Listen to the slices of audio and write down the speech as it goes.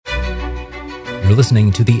You're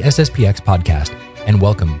listening to the SSPX podcast, and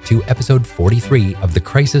welcome to episode 43 of the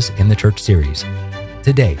Crisis in the Church series.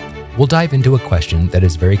 Today, we'll dive into a question that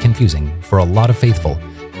is very confusing for a lot of faithful,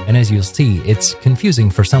 and as you'll see, it's confusing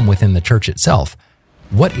for some within the church itself.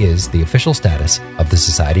 What is the official status of the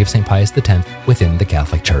Society of St. Pius X within the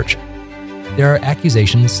Catholic Church? There are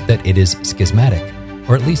accusations that it is schismatic,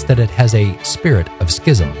 or at least that it has a spirit of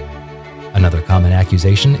schism. Another common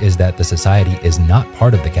accusation is that the Society is not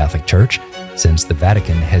part of the Catholic Church, since the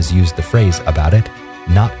Vatican has used the phrase about it,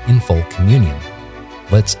 not in full communion.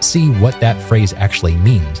 Let's see what that phrase actually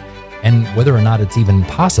means, and whether or not it's even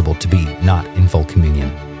possible to be not in full communion.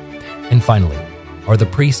 And finally, are the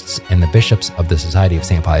priests and the bishops of the Society of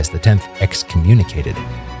St. Pius X excommunicated?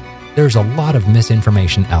 There's a lot of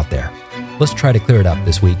misinformation out there. Let's try to clear it up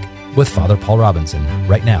this week with Father Paul Robinson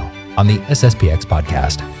right now on the SSPX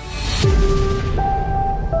podcast.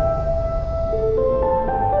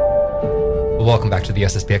 Welcome back to the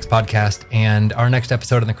SSPX podcast and our next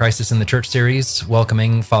episode in the Crisis in the Church series,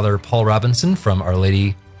 welcoming Father Paul Robinson from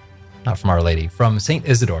from St.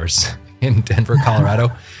 Isidore's in Denver,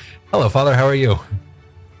 Colorado. Hello, Father. How are you?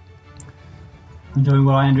 I'm doing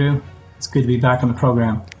well, Andrew. It's good to be back on the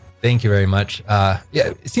program. Thank you very much.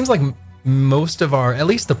 It seems like most of at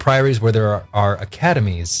least the priories where there are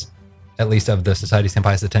academies, at least of the Society of St.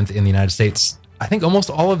 Pius X in the United States, I think almost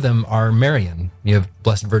all of them are Marian. You have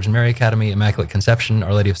Blessed Virgin Mary Academy, Immaculate Conception,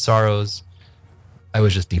 Our Lady of Sorrows. I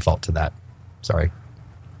was just default to that. Sorry.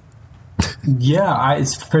 Yeah,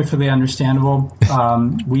 it's perfectly understandable.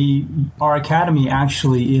 Our academy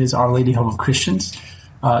actually is Our Lady Help of Christians,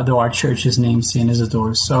 though our church is named St.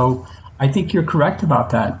 Isidore. So I think you're correct about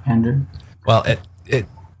that, Andrew. Well,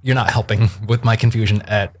 you're not helping with my confusion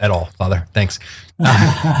at all, Father. Thanks.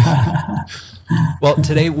 Well,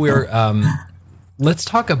 today let's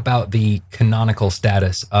talk about the canonical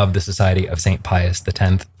status of the Society of St. Pius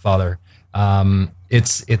X, Father.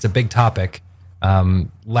 It's a big topic.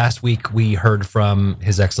 Last week we heard from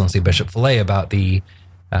His Excellency Bishop Fillet about the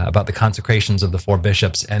consecrations of the four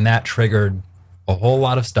bishops, and that triggered a whole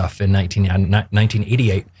lot of stuff in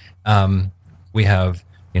 1988. We have,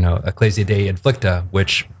 Ecclesia Dei Adflicta,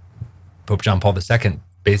 which Pope John Paul II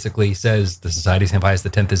basically says the Society of St. Pius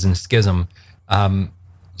X is in schism.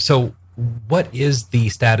 So what is the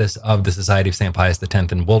status of the Society of St. Pius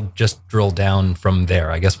X? And we'll just drill down from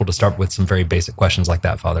there. I guess we'll just start with some very basic questions like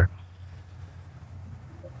that, Father.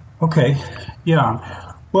 Okay.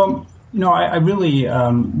 Yeah. Well, I really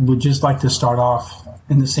would just like to start off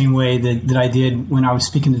in the same way that I did when I was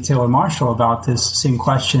speaking to Taylor Marshall about this same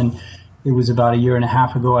question. It was about a year and a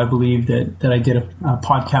half ago, I believe, that I did a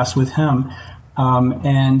podcast with him.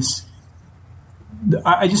 And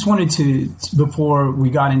I just wanted to, before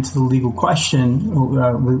we got into the legal question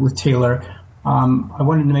with Taylor, I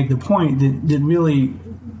wanted to make the point that really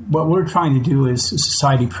what we're trying to do as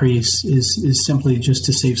society priests is simply just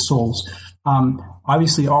to save souls.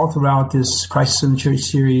 Obviously, all throughout this Crisis in the Church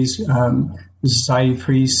series, the society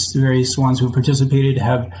priests, the various ones who participated,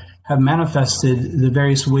 have manifested the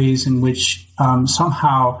various ways in which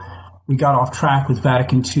somehow we got off track with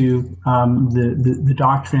Vatican II. The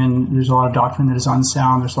doctrine, there's a lot of doctrine that is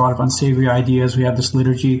unsound. There's a lot of unsavory ideas. We have this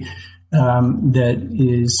liturgy that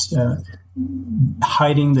is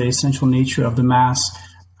hiding the essential nature of the Mass.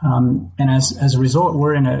 And as a result,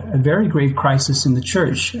 we're in a very grave crisis in the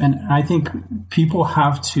Church. And I think people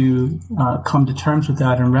have to come to terms with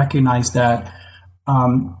that and recognize that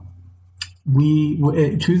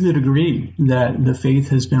to the degree that the faith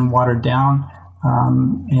has been watered down,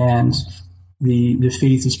 and the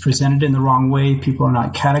faith is presented in the wrong way, people are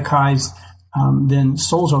not catechized, then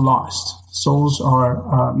souls are lost.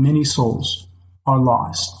 Many souls are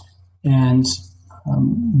lost. And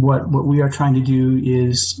what we are trying to do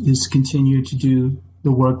is continue to do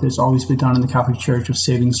the work that's always been done in the Catholic Church of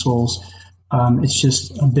saving souls. It's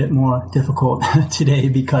just a bit more difficult today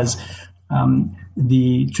because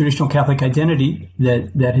the traditional Catholic identity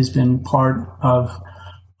that has been part of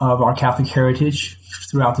our Catholic heritage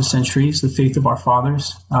throughout the centuries, the faith of our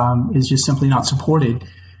fathers, is just simply not supported.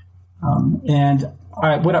 And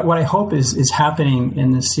what I hope is happening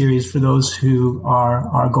in this series for those who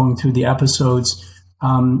are going through the episodes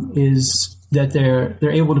is that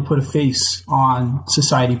they're able to put a face on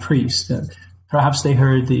society priests. Perhaps they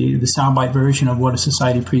heard the soundbite version of what a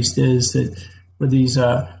society priest is, that were these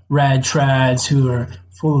rad trads who are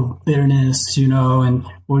full of bitterness, and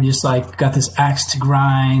we're just like got this axe to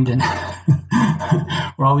grind, and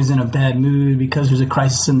we're always in a bad mood because there's a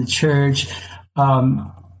crisis in the church.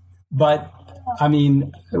 But I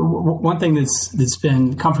mean, one thing that's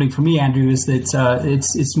been comforting for me, Andrew, is that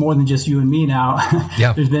it's more than just you and me now.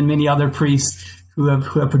 Yeah. There's been many other priests who have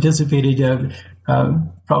participated.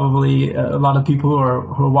 Probably a lot of people who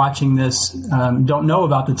are watching this don't know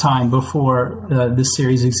about the time before this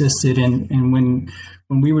series existed, and when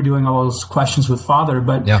we were doing all those questions with Father.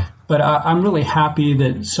 But I'm really happy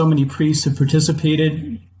that so many priests have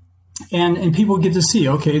participated. And people get to see,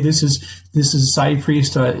 okay, this is a society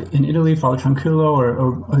priest in Italy, Father Tranquillo,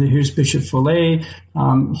 or here's Bishop Follet,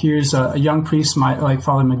 here's a young priest like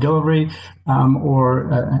Father McGillivray,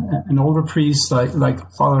 or an older priest like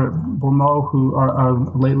Father Beaumont, who are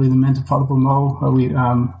lately lamented Father Beaumont, we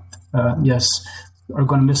are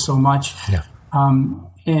going to miss so much. Yeah.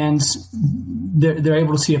 And they're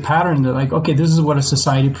able to see a pattern. They're like, okay, this is what a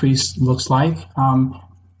society priest looks like.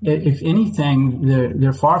 If anything,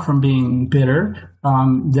 they're far from being bitter.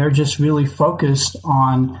 They're just really focused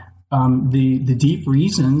on the deep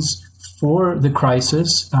reasons for the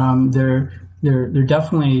crisis. They're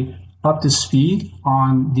definitely up to speed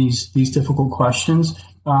on these difficult questions.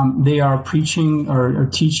 They are preaching or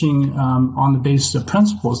teaching on the basis of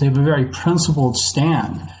principles. They have a very principled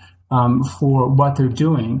stand for what they're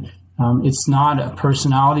doing. It's not a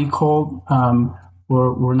personality cult.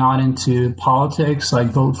 We're not into politics, like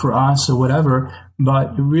vote for us or whatever,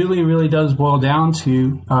 but it really, really does boil down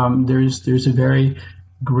to there's a very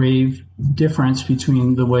grave difference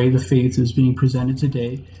between the way the faith is being presented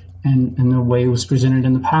today and the way it was presented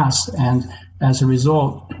in the past. And as a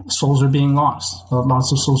result, souls are being lost.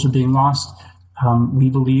 Lots of souls are being lost. We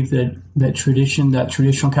believe that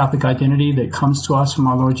traditional Catholic identity that comes to us from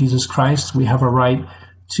our Lord Jesus Christ, we have a right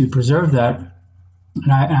to preserve that.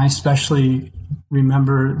 And I especially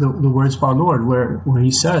remember the words of our Lord where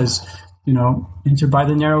he says, enter by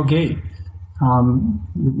the narrow gate.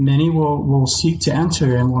 Many will seek to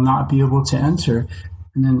enter and will not be able to enter.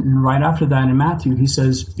 And right after that in Matthew, he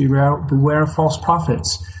says, beware of false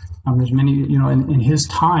prophets. There's many, in his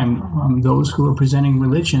time, those who were presenting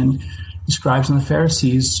religion, the scribes and the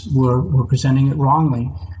Pharisees were presenting it wrongly.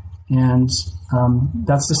 And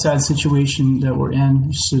that's the sad situation that we're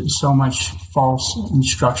in. So much false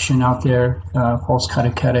instruction out there, false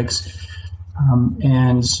catechetics.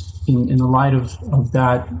 And in the light of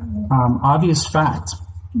that obvious fact,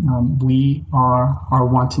 we are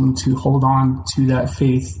wanting to hold on to that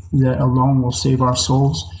faith that alone will save our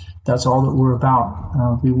souls. That's all that we're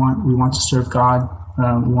about. We want to serve God.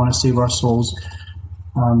 We want to save our souls.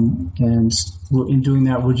 And in doing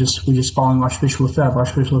that, we're just following Archbishop Lefebvre.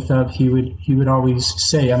 Archbishop Lefebvre, he would always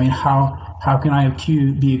say, I mean, how can I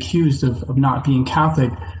be accused of not being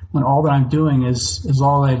Catholic when all that I'm doing is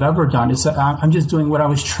all I've ever done? I'm just doing what I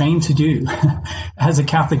was trained to do as a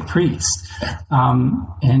Catholic priest,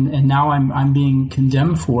 and now I'm being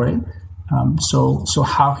condemned for it. So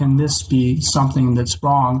how can this be something that's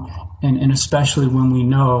wrong? And especially when we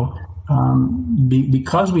know.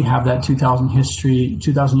 Because we have that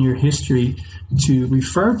 2,000-year history to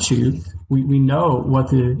refer to, we know what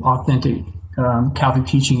the authentic Catholic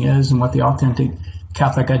teaching is and what the authentic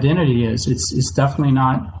Catholic identity is. It's definitely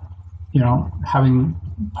not, having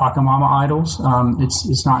Pachamama idols.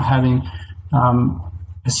 It's not having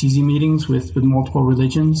Assisi meetings with multiple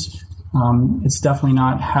religions. It's definitely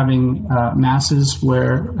not having masses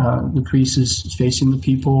where the priest is facing the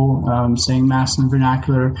people, saying mass in the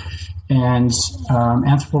vernacular, and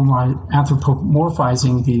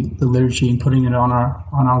anthropomorphizing the liturgy and putting it on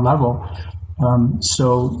our level.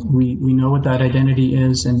 So we know what that identity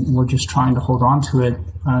is, and we're just trying to hold on to it.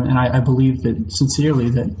 And I believe that sincerely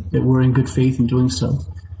that we're in good faith in doing so.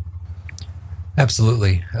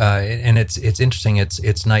 Absolutely, and it's interesting.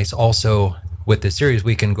 It's nice also. With this series,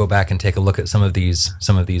 we can go back and take a look at some of these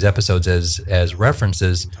episodes as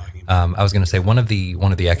references. I was going to say one of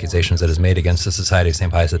the accusations that is made against the Society of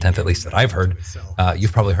St. Pius X, at least that I've heard,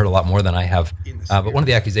 you've probably heard a lot more than I have, but one of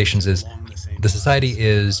the accusations is the Society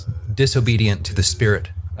is disobedient to the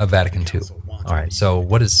spirit of Vatican II. All right, so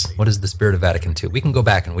what is the spirit of Vatican II? We can go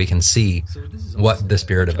back and we can see what the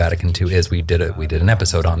spirit of Vatican II is. We did an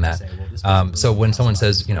episode on that. So when someone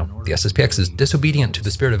says, the SSPX is disobedient to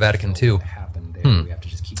the spirit of Vatican II,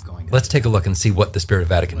 let's take a look and see what the spirit of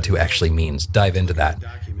Vatican II actually means. Dive into that.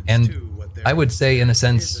 And I would say, in a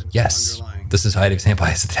sense, yes, the Society of St.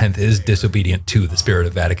 Pius X is disobedient to the spirit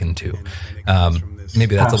of Vatican II.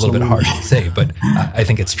 Maybe that's Absolutely. A little bit hard to say, but I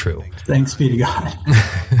think it's true. Thanks be to God.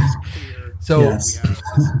 So, yes.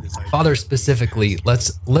 Father, specifically,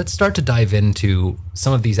 let's start to dive into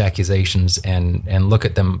some of these accusations and look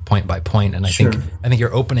at them point by point. And I think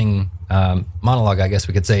your opening monologue, I guess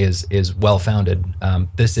we could say, is well founded.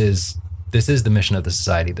 This is the mission of the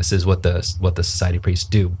society. This is what the society priests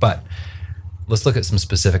do. But let's look at some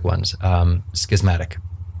specific ones. Schismatic.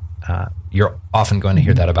 You're often going to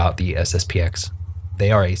hear that about the SSPX.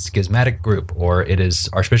 they are a schismatic group, or it is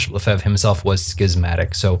Archbishop Lefebvre himself was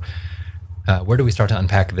schismatic. So where do we start to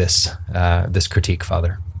unpack this critique,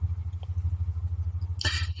 Father?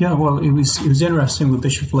 Yeah, well, it was interesting what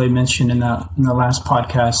Bishop Lay mentioned in the last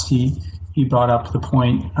podcast. He brought up the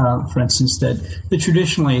point, for instance, that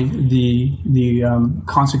traditionally the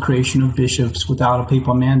consecration of bishops without a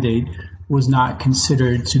papal mandate was not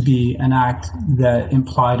considered to be an act that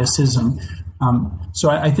implied a schism. So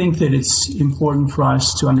I think that it's important for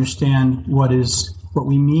us to understand what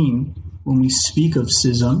we mean when we speak of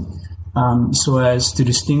schism, so as to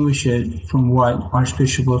distinguish it from what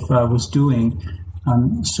Archbishop Lefebvre was doing.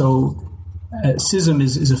 Schism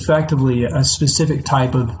is effectively a specific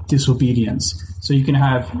type of disobedience. So you can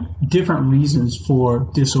have different reasons for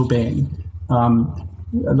disobeying.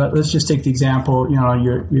 Let's just take the example.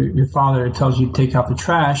 Your father tells you to take out the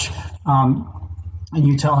trash, and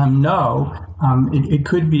you tell him no. It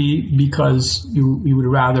could be because you would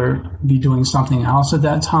rather be doing something else at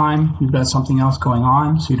that time. You've got something else going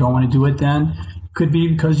on, so you don't want to do it then. Could be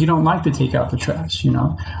because you don't like to take out the trash,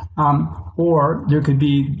 or there could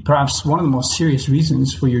be perhaps one of the most serious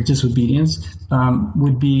reasons for your disobedience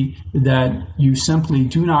would be that you simply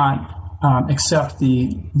do not accept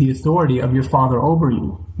the authority of your father over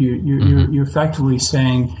you. You're effectively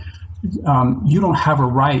saying you don't have a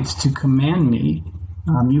right to command me.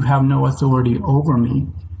 You have no authority over me.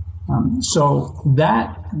 So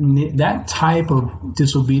that type of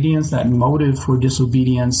disobedience, that motive for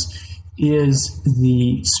disobedience, is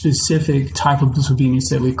the specific type of disobedience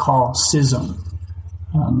that we call schism.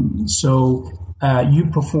 You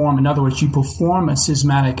perform a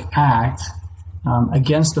schismatic act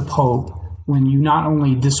against the Pope when you not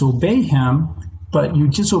only disobey him, but you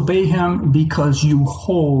disobey him because you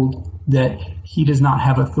hold that he does not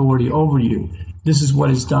have authority over you. This is what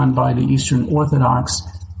is done by the Eastern Orthodox.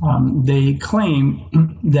 They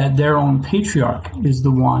claim that their own patriarch is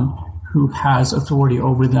the one who has authority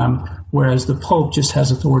over them, whereas the Pope just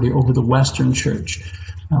has authority over the Western Church.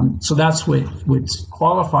 So that's what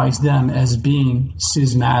qualifies them as being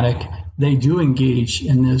schismatic. They do engage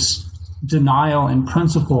in this denial in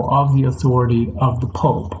principle of the authority of the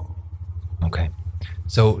Pope. Okay.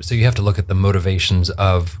 So you have to look at the motivations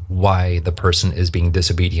of why the person is being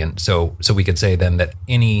disobedient. So we could say then that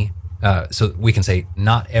we can say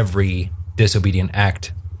not every disobedient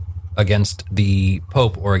act against the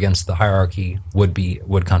Pope or against the hierarchy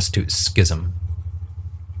would constitute schism.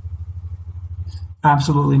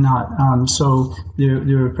 Absolutely not. So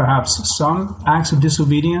there are perhaps some acts of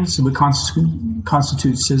disobedience that would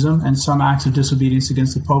constitute schism, and some acts of disobedience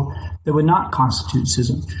against the Pope that would not constitute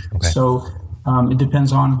schism. Okay. So it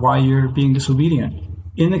depends on why you're being disobedient.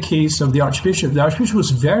 In the case of the Archbishop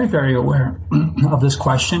was very, very aware of this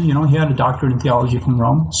question. He had a doctorate in theology from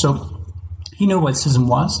Rome, so he knew what schism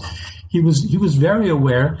was. He was very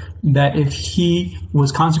aware that if he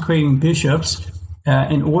was consecrating bishops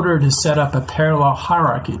in order to set up a parallel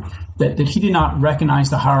hierarchy, that he did not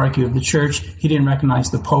recognize the hierarchy of the Church. He didn't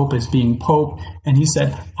recognize the Pope as being Pope. And he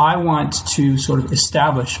said, I want to sort of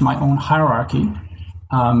establish my own hierarchy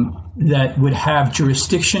that would have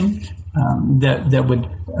jurisdiction, that would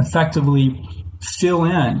effectively fill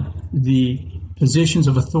in the positions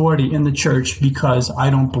of authority in the Church, because I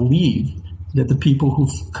don't believe that the people who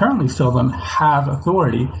currently fill them have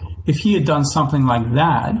authority. If he had done something like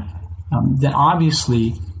that, then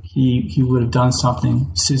obviously he would have done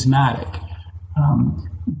something schismatic.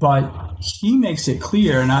 But he makes it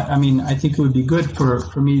clear, and I think it would be good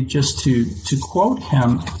for me just to quote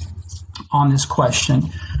him on this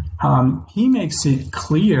question. He makes it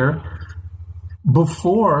clear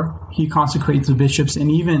before he consecrates the bishops,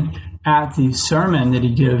 and even at the sermon that he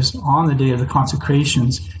gives on the day of the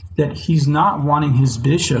consecrations, that he's not wanting his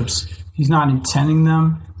bishops, he's not intending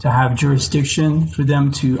them to have jurisdiction, for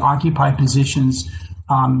them to occupy positions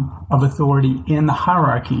of authority in the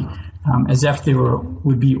hierarchy, as if they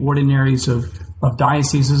would be ordinaries of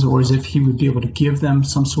dioceses, or as if he would be able to give them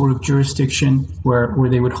some sort of jurisdiction where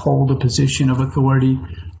they would hold a position of authority,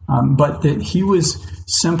 but that he was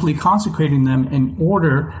simply consecrating them in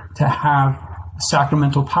order to have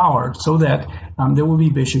sacramental power, so that there will be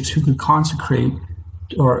bishops who could consecrate,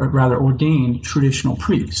 or rather ordain, traditional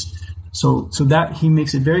priests. So that he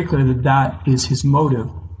makes it very clear that is his motive.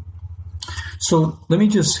 So let me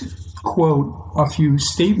just quote a few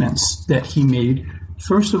statements that he made.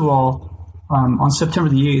 First of all, on September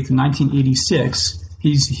the 8th, 1986,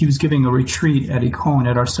 he was giving a retreat at Écône,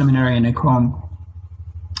 at our seminary in Écône,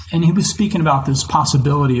 and he was speaking about this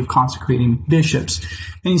possibility of consecrating bishops.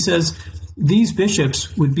 And he says, these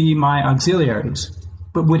bishops would be my auxiliaries,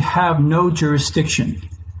 but would have no jurisdiction.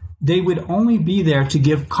 they would only be there to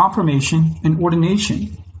give confirmation and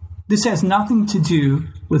ordination. This has nothing to do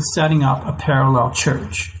with setting up a parallel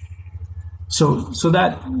church. So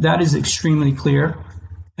that is extremely clear.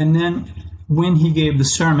 And then when he gave the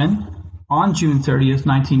sermon on June 30th,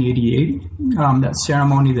 1988, that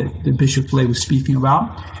ceremony that Bishop Fellay was speaking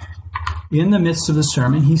about, in the midst of the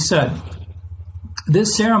sermon, he said,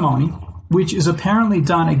 "This ceremony, which is apparently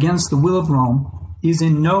done against the will of Rome, is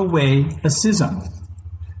in no way a schism.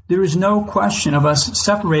 There is no question of us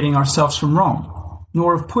separating ourselves from Rome,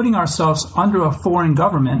 nor of putting ourselves under a foreign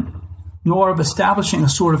government, nor of establishing a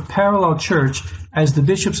sort of parallel church as the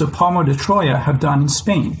bishops of Palma de Troya have done in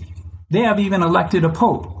Spain. They have even elected a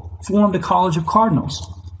pope, formed a college of cardinals.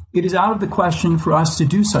 It is out of the question for us to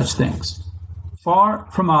do such things. Far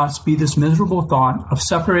from us be this miserable thought of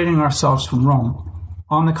separating ourselves from Rome.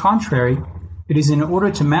 On the contrary, it is in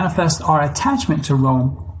order to manifest our attachment to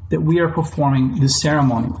Rome that we are performing this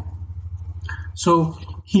ceremony." So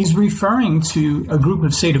he's referring to a group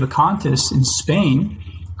of sedevacantists in Spain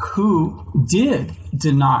who did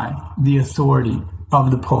deny the authority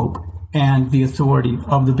of the Pope and the authority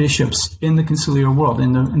of the bishops in the conciliar world,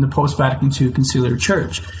 in the post-Vatican II conciliar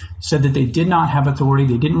church. Said that they did not have authority,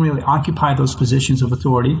 they didn't really occupy those positions of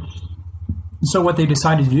authority. So what they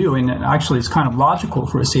decided to do, and actually it's kind of logical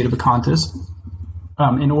for a sedevacantist,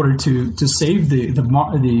 in order to save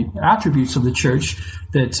the attributes of the church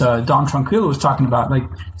that Dom Tranquillo was talking about, like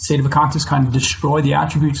sedevacantists kind of destroy the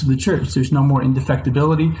attributes of the church. There's no more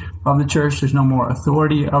indefectibility of the church. There's no more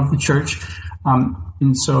authority of the church.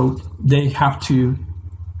 And so they have to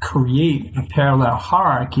create a parallel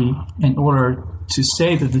hierarchy in order to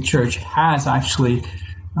say that the church has actually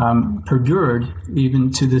perdured even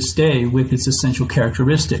to this day with its essential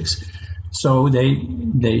characteristics. So they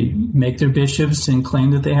make their bishops and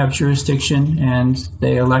claim that they have jurisdiction, and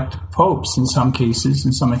they elect popes in some cases,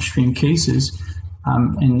 in some extreme cases,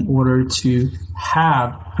 in order to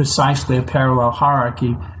have precisely a parallel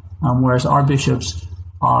hierarchy, whereas our bishops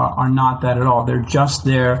are not that at all. They're just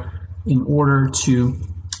there in order to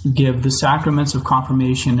give the sacraments of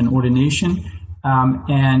confirmation and ordination.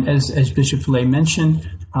 And as Bishop Fellay mentioned,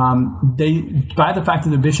 by the fact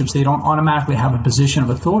that they're bishops, they don't automatically have a position of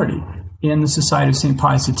authority in the Society of St.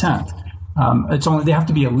 Pius X. It's only they have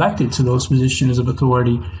to be elected to those positions of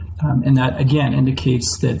authority, and that again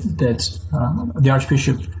indicates that the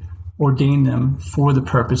Archbishop ordained them for the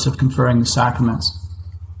purpose of conferring the sacraments.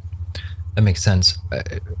 That makes sense.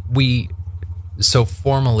 So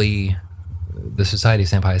formally, the Society of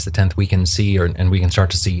St. Pius X, we can see, and we can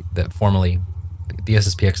start to see that formally, the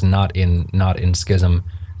SSPX not in schism.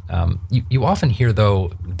 You often hear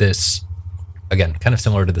though this. Again, kind of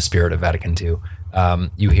similar to the spirit of Vatican II.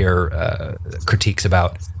 You hear critiques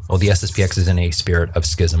about, well, the SSPX is in a spirit of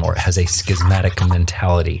schism, or it has a schismatic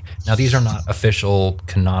mentality. Now, these are not official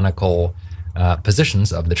canonical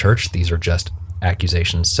positions of the church. These are just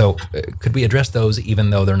accusations. So could we address those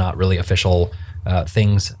even though they're not really official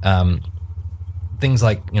things? Things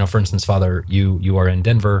like, for instance, Father, you are in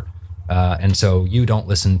Denver, and so you don't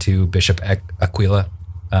listen to Bishop Aquila,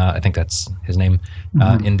 I think that's his name,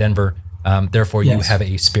 in Denver. Therefore, you have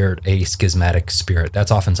a schismatic spirit.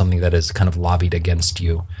 That's often something that is kind of lobbied against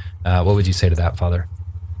you. What would you say to that, Father?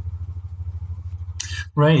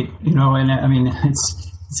 Right. And I mean,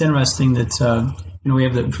 it's interesting that, we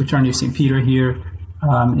have the Fraternity of St. Peter here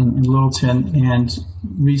in Littleton, and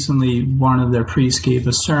recently one of their priests gave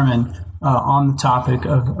a sermon on the topic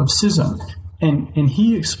of schism. And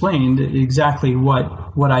he explained exactly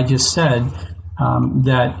what I just said,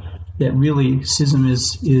 that really schism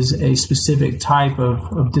is a specific type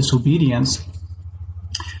of disobedience.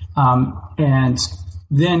 And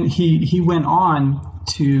then he went on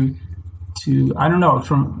to I don't know,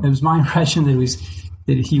 it was my impression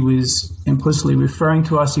that he was implicitly referring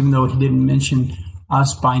to us, even though he didn't mention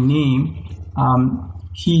us by name.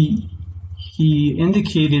 He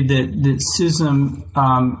indicated that schism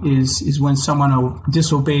is when someone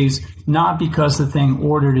disobeys not because the thing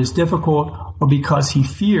ordered is difficult or because he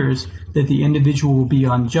fears that the individual will be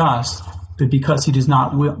unjust, but because he does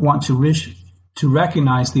not want to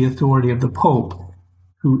recognize the authority of the Pope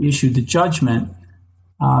who issued the judgment.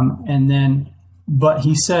 But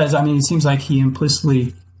he says, it seems like he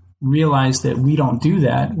implicitly realized that we don't do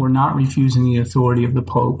that. We're not refusing the authority of the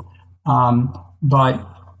Pope. But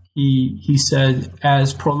he said,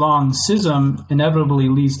 as prolonged schism inevitably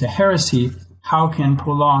leads to heresy, how can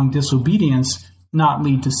prolonged disobedience not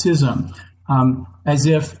lead to schism? As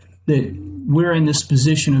if that we're in this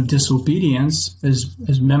position of disobedience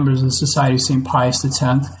as members of the Society of St. Pius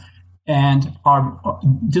X, and our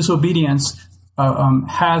disobedience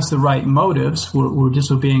has the right motives. We're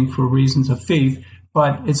disobeying for reasons of faith,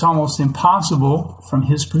 but it's almost impossible from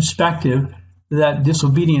his perspective that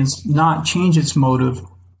disobedience not change its motive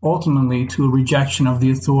ultimately to a rejection of the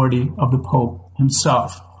authority of the Pope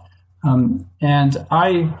himself. And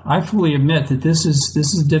I fully admit that this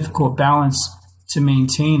is a difficult balance to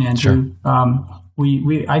maintain, Andrew.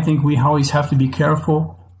 Sure. I think we always have to be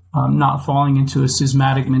careful not falling into a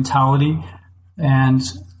schismatic mentality. And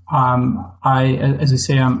I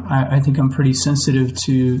think I'm pretty sensitive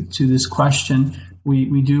to this question.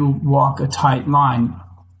 We do walk a tight line.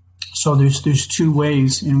 So there's two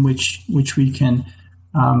ways in which we can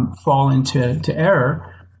fall into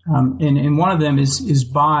error, and one of them is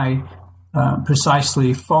by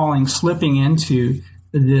precisely slipping into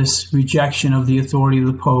this rejection of the authority of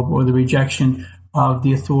the Pope or the rejection of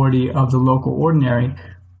the authority of the local ordinary.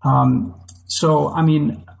 I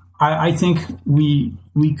think we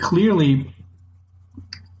clearly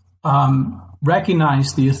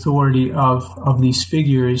recognize the authority of these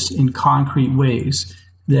figures in concrete ways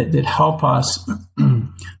that help us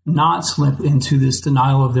not slip into this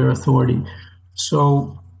denial of their authority.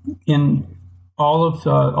 So in all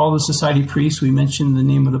the society priests, we mentioned the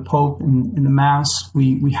name of the Pope in the Mass.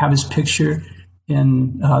 We have his picture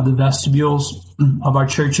in the vestibules of our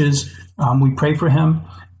churches. We pray for him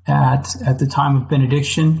at the time of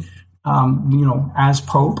benediction, as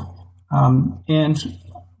Pope. And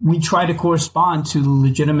we try to correspond to the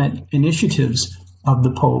legitimate initiatives of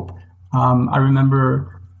the Pope. I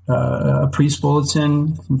remember a priest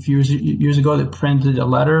bulletin from a few years ago that printed a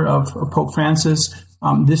letter of Pope Francis.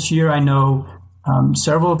 This year, I know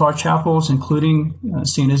several of our chapels, including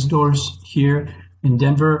St. Isidore's here in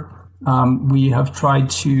Denver, we have tried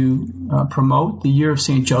to promote the Year of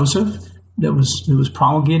St. Joseph that was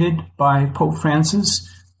promulgated by Pope Francis,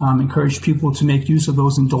 encourage people to make use of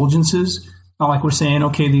those indulgences. Not like we're saying,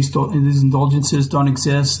 okay, these indulgences don't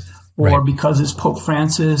exist, or right, because it's Pope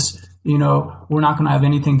Francis, we're not going to have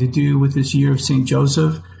anything to do with this Year of St.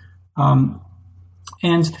 Joseph.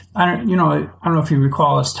 And I don't know if you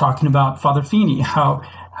recall us talking about Father Feeney, how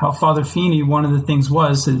Father Feeney, one of the things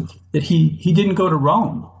was that he didn't go to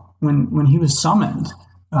Rome when he was summoned.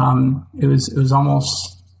 It was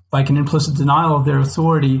almost like an implicit denial of their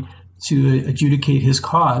authority to adjudicate his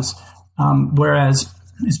cause. Whereas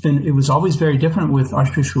it was always very different with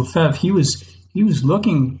Archbishop Lefebvre. He was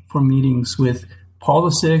looking for meetings with Paul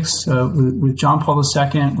VI, with John Paul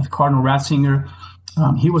II, with Cardinal Ratzinger.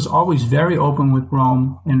 He was always very open with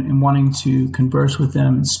Rome and wanting to converse with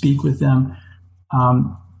them and speak with them.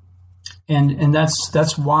 And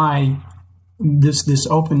that's why this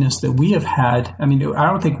openness that we have had, I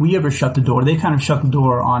don't think we ever shut the door. They kind of shut the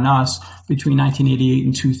door on us between 1988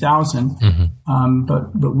 and 2000. Mm-hmm.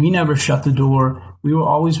 But we never shut the door. We were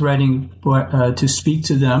always ready to speak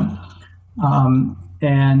to them.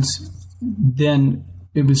 And then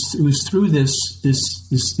it was through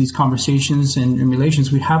these conversations and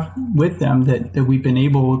relations we have with them that we've been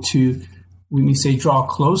able to, we may say, draw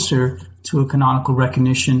closer to a canonical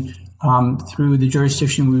recognition through the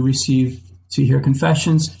jurisdiction we receive to hear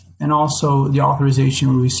confessions, and also the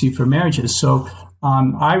authorization we receive for marriages. So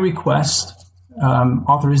I request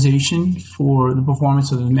authorization for the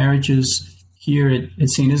performance of the marriages here at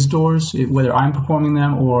St. Isidore's, whether I'm performing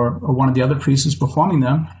them or one of the other priests is performing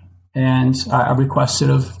them. And I requested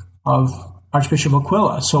of Archbishop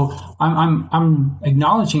Aquila. So I'm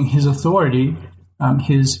acknowledging his authority,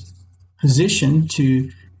 his position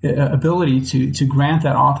ability to grant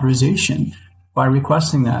that authorization by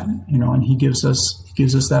requesting that, and he gives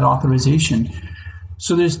us that authorization.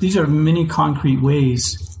 So these are many concrete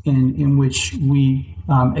ways in which we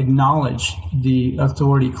acknowledge the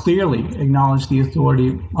authority, clearly acknowledge the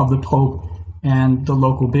authority of the Pope and the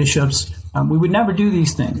local bishops. We would never do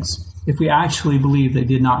these things if we actually believed they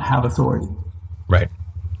did not have authority. Right.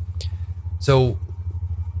 So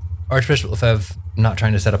Archbishop Lefebvre, not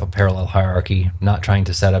trying to set up a parallel hierarchy, not trying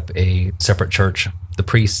to set up a separate church, the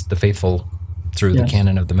priests, the faithful, through the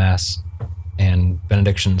canon of the Mass and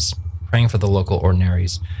benedictions, praying for the local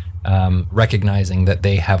ordinaries, recognizing that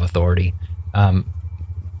they have authority.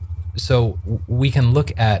 So we can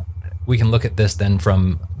look at this then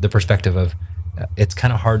from the perspective of it's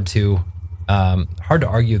kind of hard to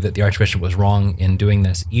argue that the Archbishop was wrong in doing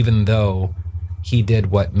this, even though he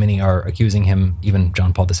did what many are accusing him, even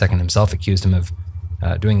John Paul II himself accused him of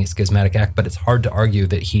doing a schismatic act, but it's hard to argue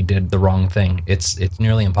that he did the wrong thing. It's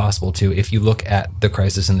nearly impossible to, if you look at the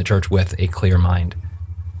crisis in the church with a clear mind.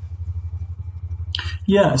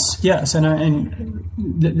 Yes, and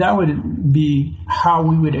that would be how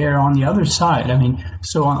we would err on the other side.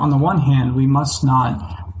 So on the one hand, we must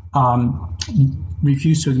not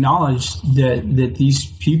refuse to acknowledge that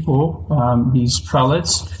these people, these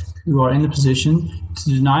prelates who are in the position, to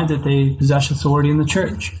deny that they possess authority in the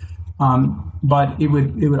church. But it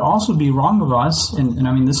would also be wrong of us, and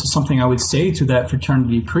I mean, this is something I would say to that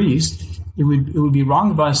fraternity priest. It would be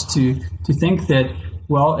wrong of us to think that,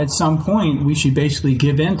 well, at some point we should basically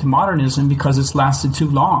give in to modernism because it's lasted too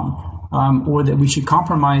long, or that we should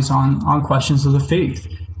compromise on questions of the faith.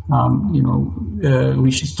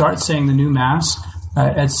 We should start saying the new Mass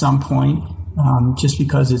at some point, just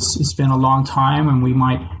because it's been a long time, and we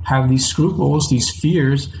might have these scruples, these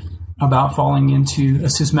fears about falling into a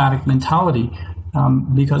schismatic mentality,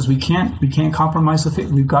 because we can't compromise the faith.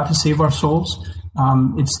 We've got to save our souls.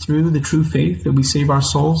 It's through the true faith that we save our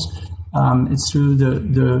souls. It's through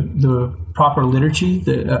the proper liturgy,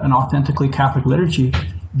 an authentically Catholic liturgy,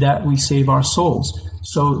 that we save our souls.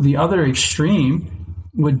 So the other extreme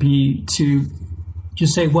would be to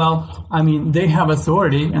just say, well, I mean, they have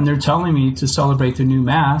authority and they're telling me to celebrate the new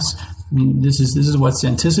Mass. I mean, this is what's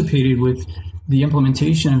anticipated with the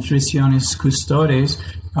implementation of Traditionis Custodes,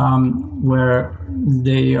 where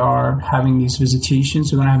they are having these visitations.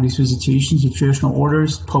 They're going to have these visitations of traditional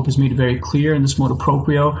orders. The Pope has made it very clear in this motu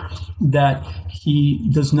proprio that he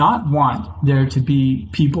does not want there to be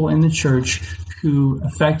people in the Church who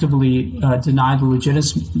effectively deny the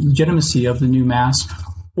legitimacy of the new Mass,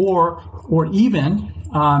 or even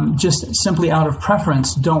just simply out of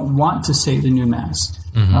preference don't want to say the new Mass.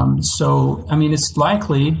 Mm-hmm. So, I mean, it's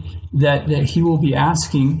likely that he will be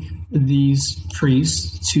asking these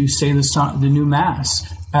priests to say the new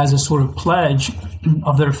Mass as a sort of pledge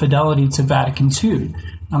of their fidelity to Vatican II.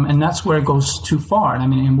 And that's where it goes too far. And I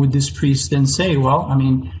mean, and would this priest then say, well, I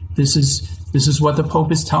mean, this is what the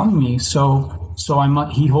Pope is telling me, so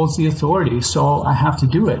he holds the authority, so I have to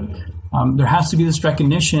do it. There has to be this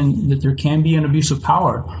recognition that there can be an abuse of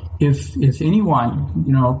power. If anyone,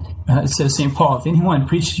 it says St. Paul, if anyone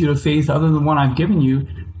preaches you a faith other than the one I've given you,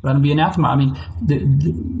 let him be anathema. I mean,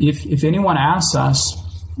 if anyone asks us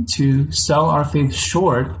to sell our faith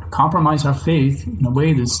short, compromise our faith in a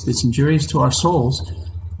way that's injurious to our souls,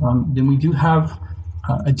 then we do have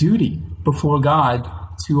a duty before God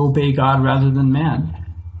to obey God rather than man.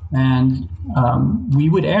 And we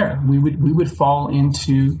would err. We would fall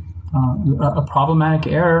into a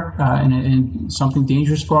problematic error and something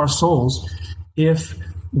dangerous for our souls if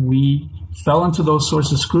we fell into those sorts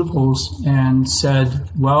of scruples and said,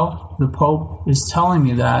 well, the Pope is telling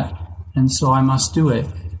me that, and so I must do it.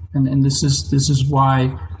 And this is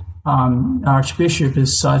why Archbishop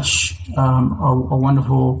is such a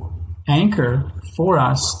wonderful anchor for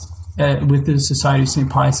us with the Society of St.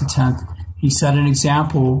 Pius X. He set an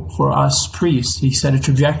example for us priests. He set a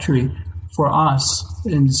trajectory for us.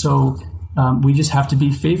 And so we just have to be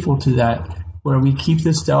faithful to that, where we keep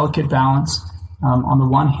this delicate balance. On the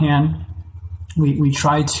one hand, we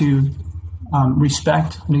try to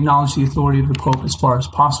respect and acknowledge the authority of the Pope as far as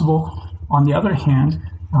possible. On the other hand,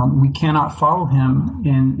 we cannot follow him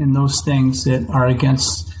in those things that are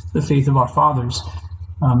against the faith of our fathers.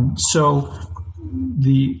 So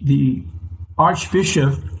the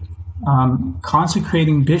Archbishop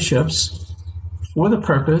consecrating bishops for the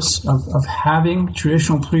purpose of having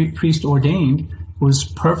traditional priest ordained was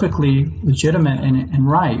perfectly legitimate and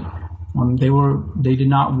right. They did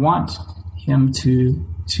not want him to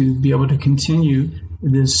be able to continue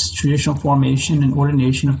this traditional formation and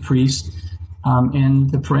ordination of priests in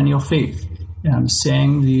the perennial faith,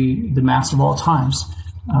 saying the Mass of all times.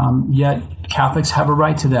 Yet Catholics have a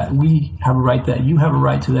right to that. We have a right to that. You have a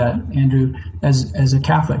right to that, Andrew, as a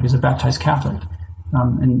Catholic, as a baptized Catholic.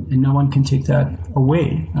 And no one can take that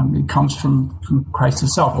away. It comes from Christ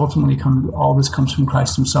himself. Ultimately, all this comes from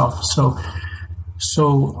Christ himself. So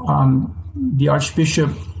the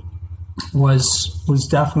Archbishop was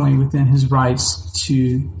definitely within his rights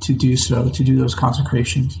to do so, to do those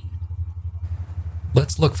consecrations.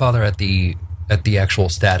 Let's look, Father, at the actual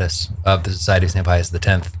status of the Society of St. Pius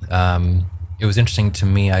X. It was interesting to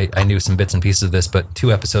me. I knew some bits and pieces of this, but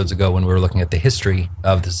 2 episodes ago, when we were looking at the history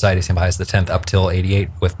of the Society of St. Pius X up till '88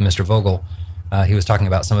 with Mr. Vogel, he was talking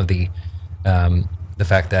about some of the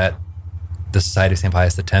fact that the Society of St.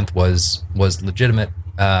 Pius X was legitimate,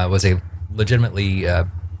 was a legitimately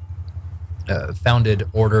founded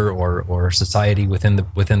order or society within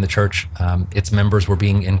the Church. Its members were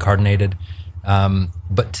being incarnated,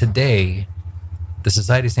 but today, the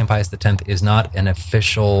Society of St. Pius X is not an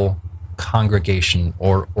official congregation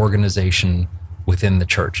or organization within the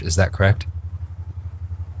Church. Is that correct?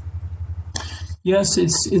 Yes,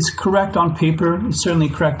 it's correct on paper. It's certainly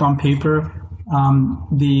correct on paper.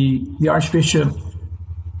 The Archbishop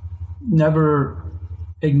never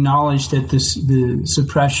acknowledged that the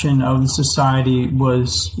suppression of the society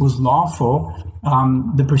was lawful.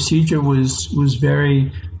 The procedure was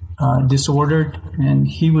very disordered, and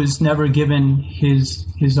he was never given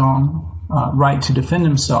his own right to defend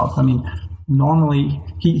himself. I mean, normally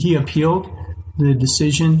he appealed the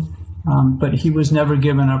decision, but he was never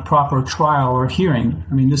given a proper trial or hearing.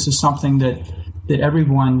 I mean, this is something that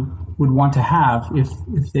everyone would want to have if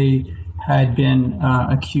they had been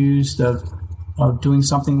accused of doing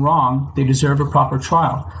something wrong. They deserve a proper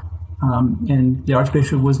trial. And the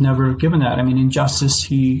Archbishop was never given that. I mean, in justice,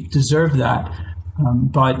 he deserved that.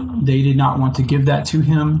 But they did not want to give that to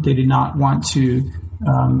him. They did not want to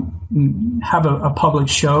have a public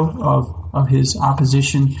show of his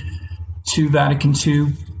opposition to Vatican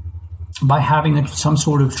II by having some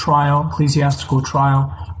sort of trial, ecclesiastical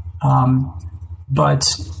trial. But,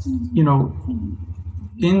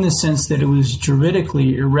 in the sense that it was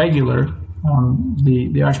juridically irregular,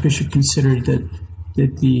 the Archbishop considered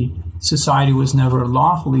that the society was never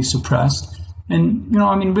lawfully suppressed. And,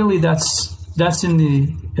 really that's in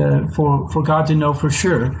the for God to know for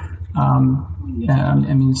sure.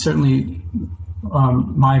 Certainly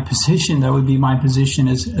my position, that would be my position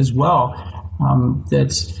as well,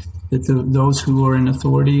 that those who are in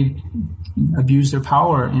authority abuse their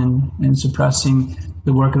power in suppressing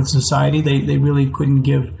the work of society. They really couldn't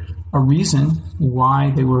give a reason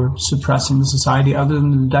why they were suppressing the society other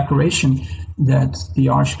than the declaration that the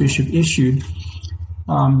Archbishop issued.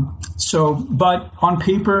 But on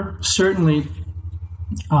paper, certainly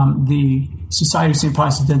the Society of St.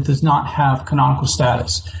 Pius X does not have canonical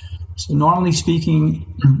status. So normally speaking,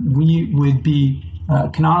 we would be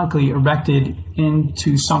canonically erected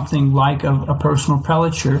into something like a personal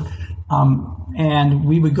prelature, and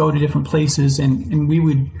we would go to different places, and we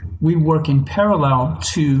work in parallel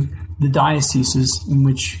to the dioceses in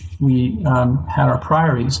which we had our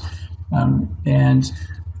priories. And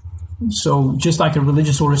so just like a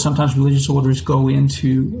religious order, sometimes religious orders go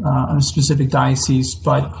into a specific diocese,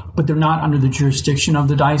 but they're not under the jurisdiction of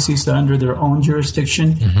the diocese. They're under their own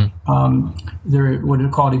jurisdiction. Mm-hmm. They're what are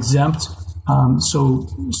called exempt. So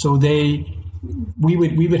we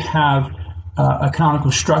would have a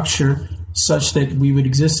canonical structure such that we would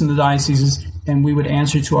exist in the dioceses, and we would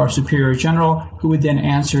answer to our superior general, who would then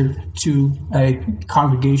answer to a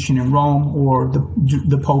congregation in Rome or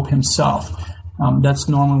the Pope himself. That's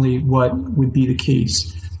normally what would be the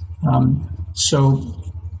case. For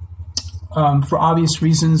obvious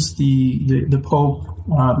reasons, the Pope,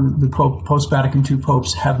 post-Vatican II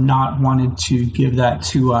popes have not wanted to give that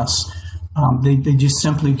to us. They just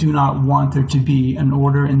simply do not want there to be an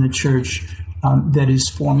order in the Church that is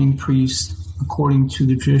forming priests according to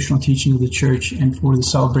the traditional teaching of the Church and for the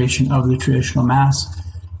celebration of the traditional Mass.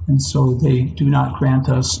 And so they do not grant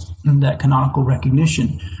us that canonical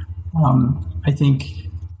recognition. I think,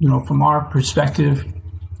 from our perspective,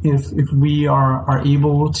 if we are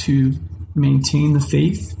able to maintain the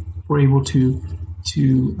faith, we're able to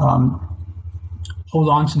hold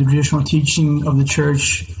on to the traditional teaching of the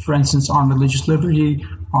Church, for instance, on religious liberty,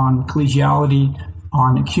 on collegiality,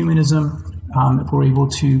 on ecumenism, if we're able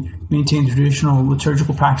to maintain the traditional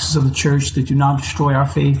liturgical practices of the Church that do not destroy our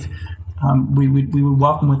faith, we would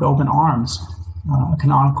welcome with open arms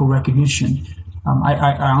canonical recognition.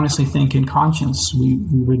 I honestly think in conscience we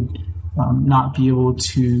would not be able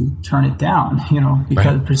to turn it down,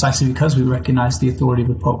 precisely because we recognize the authority of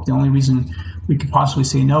the Pope. The only reason we could possibly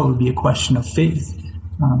say no would be a question of faith.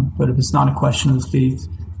 But if it's not a question of faith,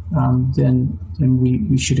 then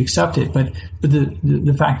we should accept it. But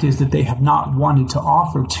the fact is that they have not wanted to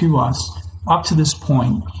offer to us, up to this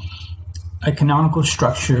point, a canonical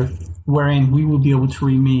structure wherein we will be able to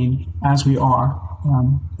remain as we are.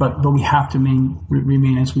 But we have to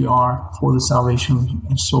remain as we are for the salvation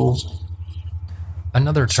of souls.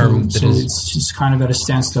 Another term it's just kind of at a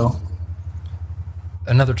standstill.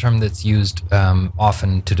 Another term that's used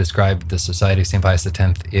often to describe the Society of St. Pius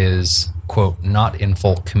X is, quote, not in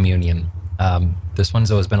full communion. This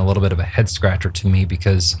one's always been a little bit of a head scratcher to me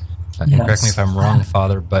because, and correct me if I'm wrong,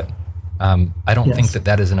 Father, but I don't think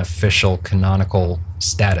that is an official canonical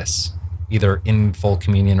status, either in full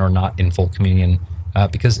communion or not in full communion,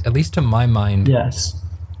 because at least to my mind,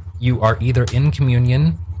 you are either in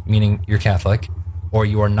communion, meaning you're Catholic, or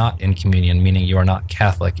you are not in communion, meaning you are not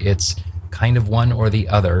Catholic. It's kind of one or the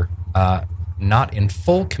other. Not in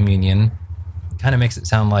full communion kind of makes it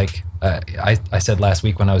sound like, I said last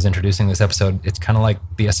week when I was introducing this episode, it's kind of like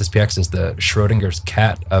the SSPX is the Schrodinger's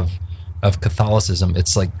cat of Catholicism.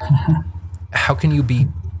 It's like, how can you be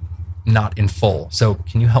not in full? So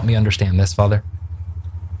can you help me understand this, Father?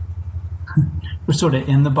 we're sort of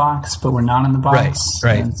in the box, but we're not in the box.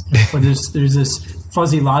 Right. Or there's this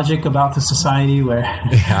fuzzy logic about the society where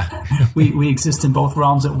we exist in both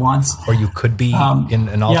realms at once. Or you could be in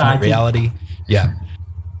an alternate reality. Yeah.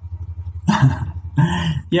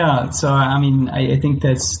 Yeah. So, I mean, I think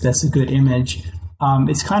that's a good image.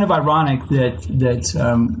 It's kind of ironic that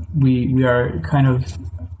we are kind of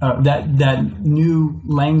that new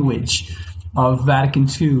language of Vatican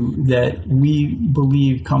II that we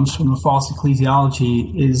believe comes from a false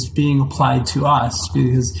ecclesiology is being applied to us,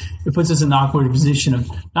 because it puts us in the awkward position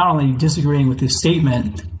of not only disagreeing with this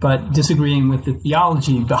statement, but disagreeing with the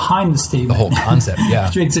theology behind the statement. The whole concept, yeah.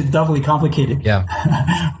 Which makes it doubly complicated. Yeah.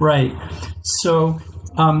 Right. So,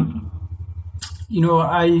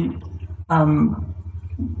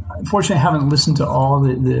 unfortunately, I haven't listened to all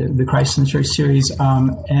the Christ in the Church series,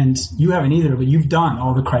 and you haven't either, but you've done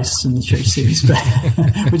all the Christ in the Church series,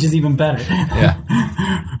 which is even better. Yeah.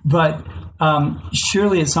 But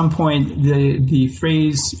surely at some point the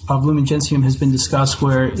phrase of Lumen Gentium has been discussed,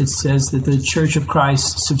 where it says that the Church of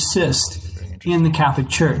Christ subsists in the Catholic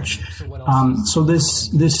Church. So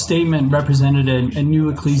this statement represented a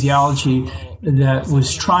new ecclesiology that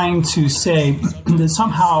was trying to say that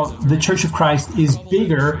somehow the Church of Christ is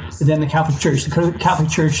bigger than the Catholic Church. The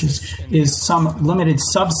Catholic Church is some limited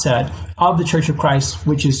subset of the Church of Christ,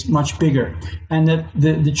 which is much bigger, and that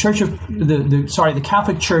the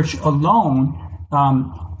Catholic Church alone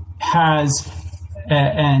has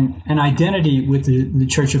an identity with the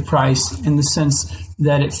Church of Christ, in the sense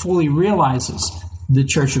that it fully realizes the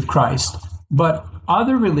Church of Christ. But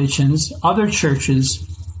other religions, other churches,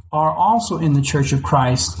 are also in the Church of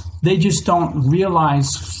Christ. They just don't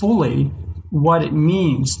realize fully what it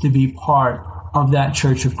means to be part of that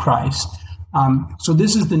Church of Christ. So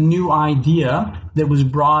this is the new idea that was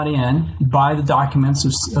brought in by the documents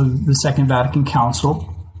of the Second Vatican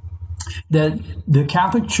Council, that the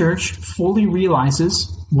Catholic Church fully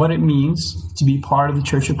realizes what it means to be part of the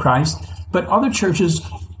Church of Christ, but other churches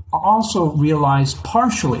also realize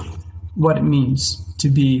partially what it means to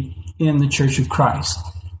be in the Church of Christ.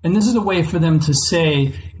 And this is a way for them to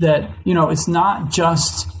say that, it's not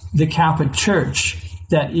just the Catholic Church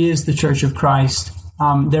that is the Church of Christ.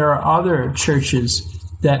 There are other churches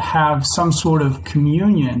that have some sort of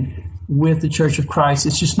communion with the Church of Christ.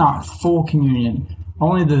 It's just not full communion.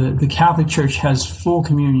 Only the Catholic Church has full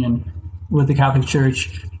communion with the Catholic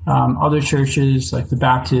Church. Other churches, like the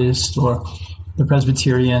Baptists or the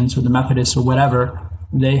Presbyterians or the Methodists or whatever,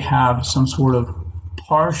 they have some sort of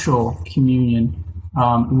partial communion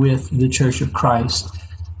with the Church of Christ.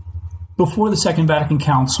 Before the Second Vatican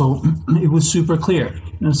Council, it was super clear.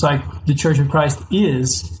 It's like the Church of Christ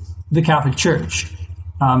is the Catholic Church.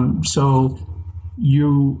 So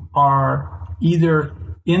you are either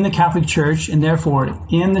in the Catholic Church and therefore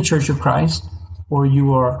in the Church of Christ, or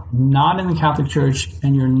you are not in the Catholic Church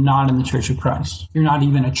and you're not in the Church of Christ. You're not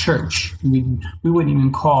even a church. We wouldn't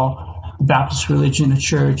even call the Baptist religion a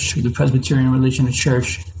church or the Presbyterian religion a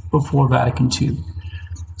church before Vatican II.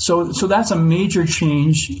 So that's a major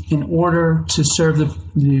change in order to serve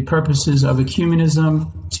the purposes of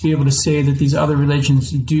ecumenism, to be able to say that these other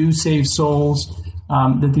religions do save souls,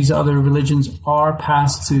 that these other religions are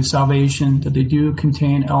paths to salvation, that they do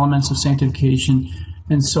contain elements of sanctification,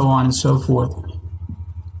 and so on and so forth.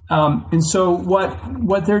 And so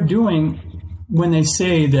what they're doing when they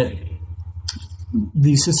say that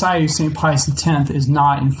the Society of St. Pius X is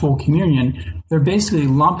not in full communion, they're basically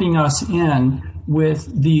lumping us in with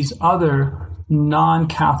these other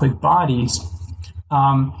non-Catholic bodies.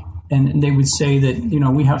 And they would say that,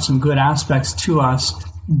 we have some good aspects to us,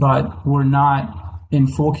 but we're not in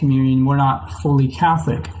full communion, we're not fully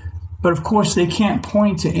Catholic. But of course, they can't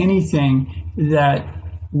point to anything that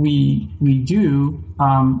we do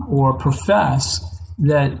or profess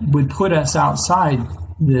that would put us outside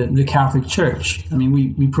the Catholic Church. I mean,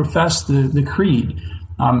 we profess the creed,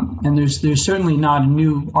 and there's certainly not a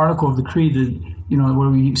new article of the creed that where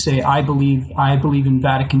we say I believe in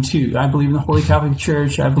Vatican II, I believe in the Holy Catholic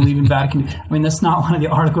Church, I believe in Vatican. I mean, that's not one of the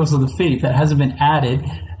articles of the faith that hasn't been added.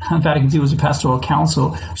 Vatican II was a pastoral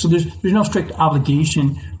council, so there's no strict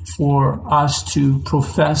obligation for us to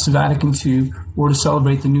profess Vatican II or to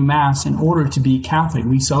celebrate the new Mass in order to be Catholic.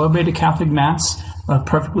 We celebrate a Catholic Mass, a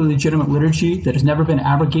perfectly legitimate liturgy that has never been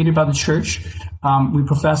abrogated by the Church. We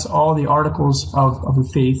profess all the articles of the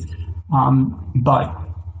faith,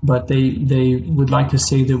 but they would like to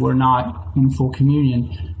say that we're not in full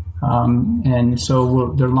communion, and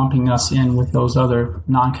so they're lumping us in with those other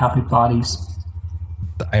non-Catholic bodies.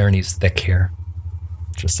 The irony's thick here.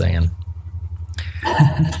 Just saying.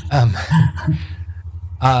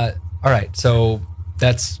 All right. So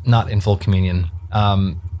that's not in full communion.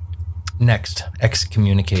 Next,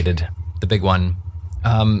 excommunicated, the big one.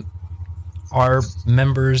 Are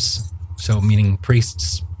members, so meaning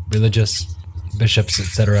priests, religious, bishops,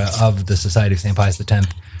 etc., of the Society of St. Pius X,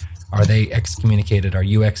 are they excommunicated? Are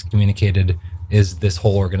you excommunicated? Is this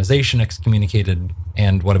whole organization excommunicated?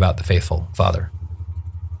 And what about the faithful, Father?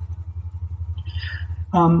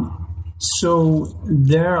 So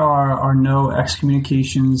there are no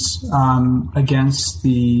excommunications against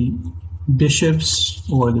the bishops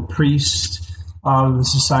or the priests of the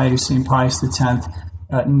Society of St. Pius X,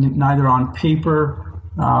 neither on paper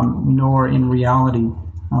nor in reality.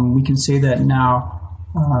 We can say that now,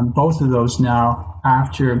 both of those now,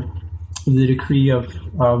 after the decree of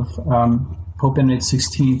Pope Benedict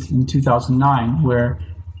XVI in 2009, where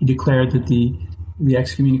he declared that the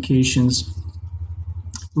excommunications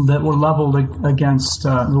that were leveled against,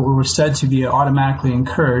 were said to be automatically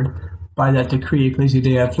incurred by that decree, Ecclesia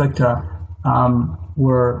Dei Afflicta,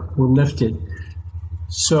 were lifted.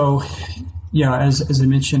 So, yeah, as I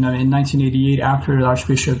mentioned, in 1988, after the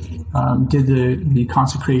Archbishop did the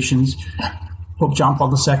consecrations, Pope John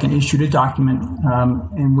Paul II issued a document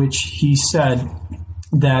in which he said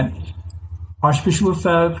that Archbishop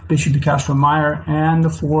Lefebvre, Bishop de Castro-Meyer, and the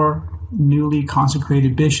 4 newly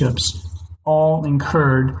consecrated bishops all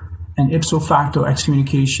incurred an ipso facto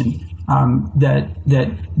excommunication,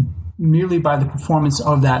 that merely by the performance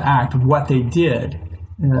of that act, of what they did,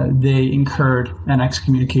 they incurred an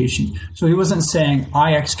excommunication. So he wasn't saying,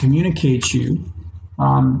 I excommunicate you.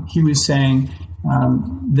 He was saying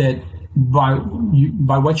that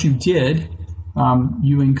by what you did,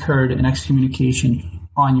 you incurred an excommunication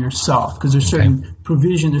on yourself. Because there's certain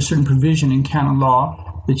provision in canon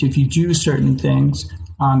law that if you do certain things,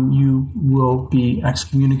 you will be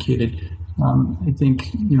excommunicated. I think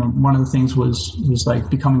one of the things was like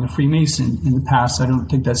becoming a Freemason in the past. I don't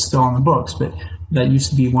think that's still on the books, but that used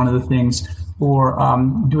to be one of the things. Or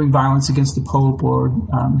doing violence against the Pope, or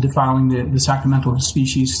defiling the sacramental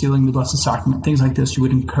species, stealing the Blessed Sacrament, things like this, you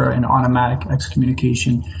would incur an automatic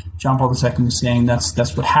excommunication. John Paul II is saying that's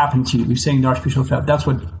what happened to you. He's saying to Archbishop Lefebvre,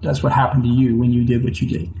 that's what happened to you when you did what you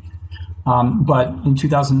did. But in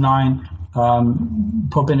 2009,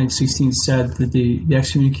 Pope Benedict XVI said that the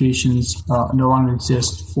excommunications no longer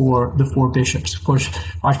exist for the 4 bishops. Of course,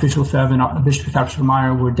 Archbishop Lefebvre and Bishop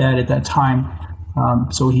Castro-Meyer were dead at that time,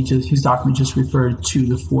 so his document just referred to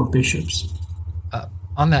the 4 bishops.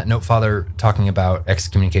 On that note, Father, talking about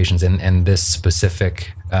excommunications and this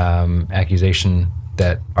specific accusation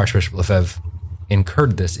that Archbishop Lefebvre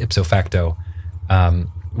incurred this ipso facto,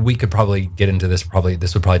 we could probably get into this.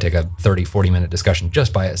 This would probably take a 30-40 minute discussion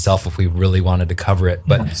just by itself if we really wanted to cover it.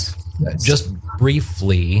 But just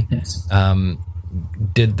briefly,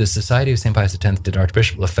 did the Society of St. Pius X, did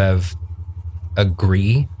Archbishop Lefebvre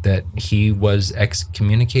agree that he was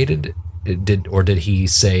excommunicated? Or did he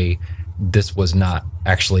say this was not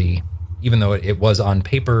actually, even though it was on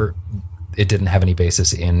paper, it didn't have any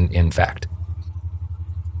basis in fact?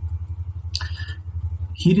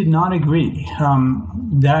 He did not agree.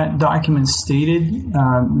 That document stated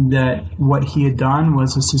that what he had done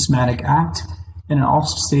was a schismatic act, and it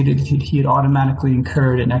also stated that he had automatically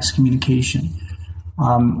incurred an excommunication.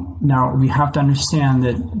 Now, we have to understand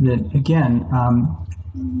that again,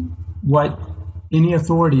 what any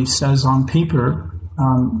authority says on paper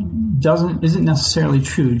isn't necessarily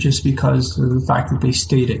true just because of the fact that they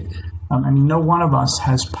state it. No one of us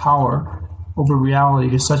has power over reality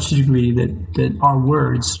to such a degree that our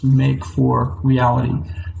words make for reality.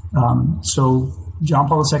 So John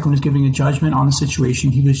Paul II was giving a judgment on the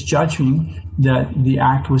situation. He was judging that the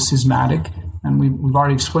act was schismatic, and we've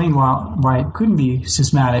already explained why it couldn't be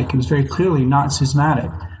schismatic. It was very clearly not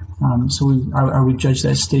schismatic. So I would judge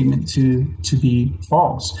that statement to be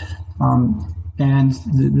false. And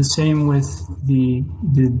the same with the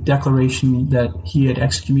declaration that he had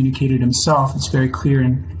excommunicated himself. It's very clear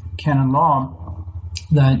in canon law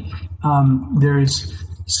that there is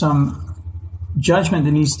some judgment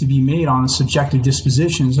that needs to be made on the subjective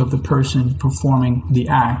dispositions of the person performing the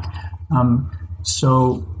act.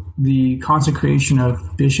 So the consecration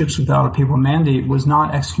of bishops without a papal mandate was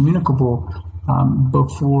not excommunicable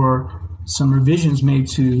before some revisions made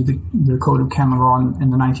to the Code of Canon Law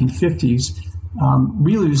in the 1950s.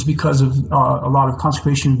 Really, it was because of a lot of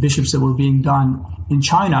consecration of bishops that were being done in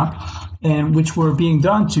China, and which were being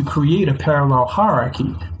done to create a parallel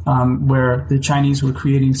hierarchy, where the Chinese were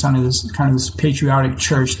creating this patriotic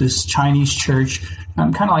church, this Chinese church,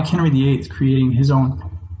 kind of like Henry VIII creating his own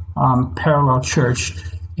parallel church.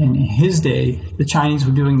 In his day, the Chinese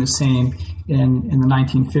were doing the same in the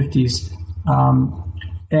 1950s.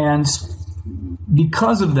 And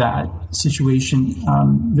because of that situation,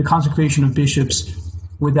 the consecration of bishops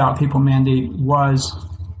without papal mandate was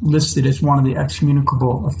listed as one of the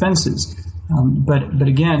excommunicable offenses. But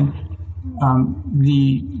again,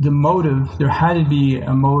 the motive, there had to be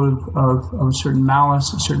a motive of a certain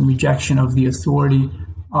malice, a certain rejection of the authority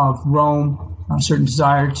of Rome, a certain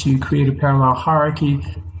desire to create a parallel hierarchy,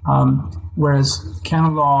 whereas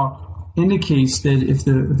canon law indicates that if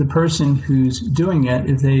the person who's doing it,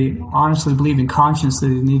 if they honestly believe in conscience that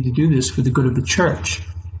they need to do this for the good of the church,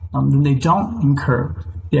 then they don't incur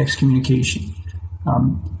the excommunication.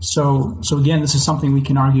 So again, this is something we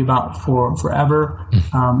can argue about forever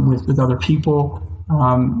with other people.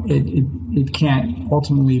 It can't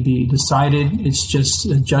ultimately be decided. It's just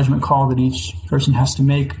a judgment call that each person has to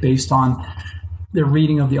make based on their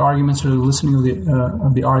reading of the arguments or the listening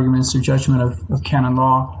of the arguments, their judgment of canon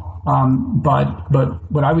law. But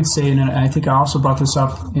what I would say, and I think I also brought this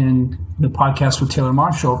up in the podcast with Taylor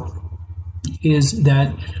Marshall, is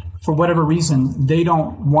that for whatever reason, they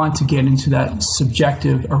don't want to get into that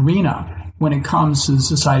subjective arena when it comes to the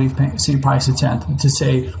Society of St. Pius X to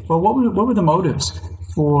say, well, what were the motives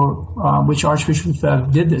for which Archbishop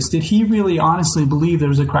Lefebvre did this? Did he really honestly believe there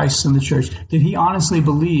was a crisis in the church? Did he honestly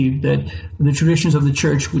believe that the traditions of the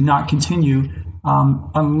church would not continue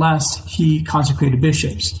unless he consecrated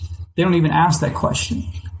bishops? They don't even ask that question.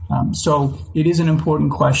 So it is an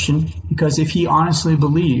important question, because if he honestly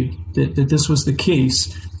believed that this was the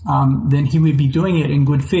case, then he would be doing it in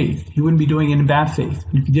good faith. He wouldn't be doing it in bad faith.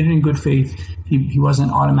 If he did it in good faith, he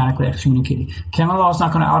wasn't automatically excommunicated. Canon law is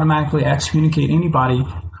not going to automatically excommunicate anybody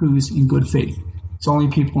who's in good faith. It's only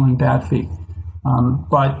people in bad faith.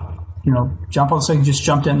 But John Paul II just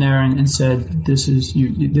jumped in there and said, this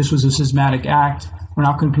was a schismatic act. We're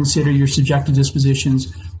not going to consider your subjective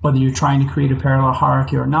dispositions, whether you're trying to create a parallel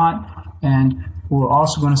hierarchy or not. And we're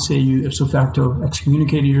also going to say you ipso facto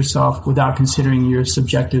excommunicated yourself without considering your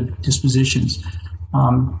subjective dispositions.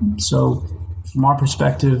 So from our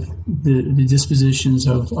perspective, the dispositions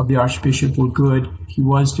of the Archbishop were good. He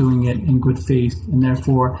was doing it in good faith, and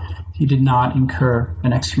therefore he did not incur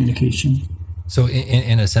an excommunication. So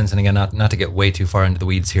in a sense, and again, not to get way too far into the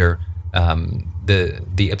weeds here,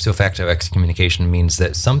 the ipso facto excommunication means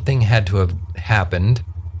that something had to have happened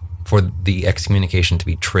for the excommunication to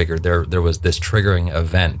be triggered. There was this triggering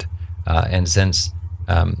event, and since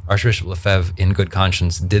Archbishop Lefebvre, in good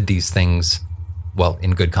conscience, did these things, well,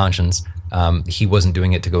 in good conscience, he wasn't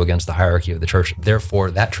doing it to go against the hierarchy of the church.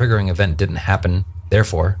 Therefore, that triggering event didn't happen.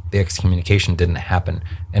 Therefore, the excommunication didn't happen.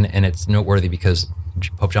 And it's noteworthy because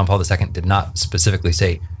Pope John Paul II did not specifically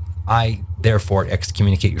say, I therefore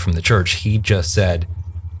excommunicate you from the church. He just said,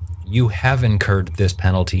 you have incurred this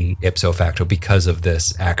penalty ipso facto because of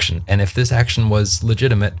this action. And if this action was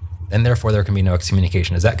legitimate, then therefore there can be no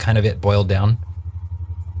excommunication. Is that kind of it boiled down?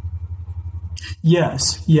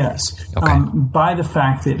 Yes. Okay. By the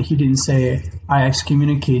fact that he didn't say, I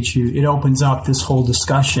excommunicate you, it opens up this whole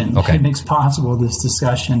discussion. Okay. It makes possible this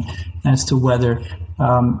discussion as to whether,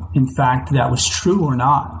 in fact, that was true or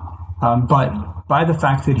not. But by the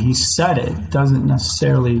fact that he said it doesn't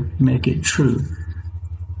necessarily make it true.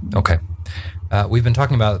 Okay. We've been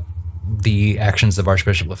talking about the actions of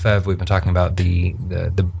Archbishop Lefebvre. We've been talking about the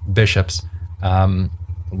bishops.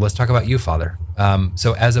 Let's talk about you, Father.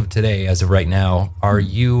 So as of today, as of right now, are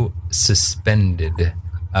you suspended?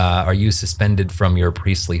 Are you suspended from your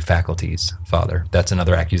priestly faculties, Father? That's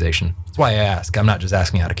another accusation. That's why I ask. I'm not just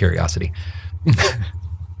asking out of curiosity.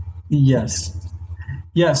 Yes.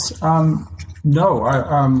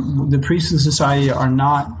 No, the Priestly Society are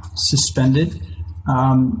not suspended.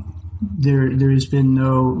 There has been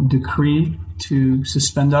no decree to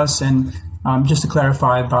suspend us, and just to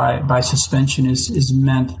clarify, by suspension is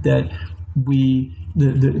meant that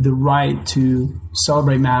the right to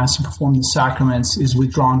celebrate Mass and perform the sacraments is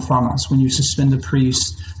withdrawn from us. When you suspend a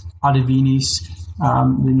priest ad divinis,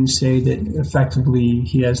 then you say that effectively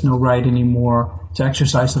he has no right anymore to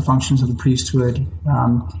exercise the functions of the priesthood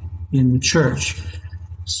in the church.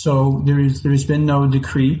 So there's been no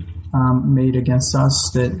decree made against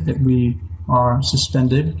us that we are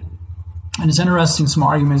suspended. And it's interesting, some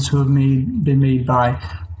arguments who have been made by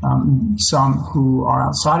some who are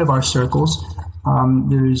outside of our circles.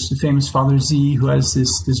 There's the famous Father Z, who has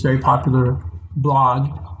this very popular blog,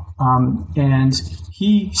 and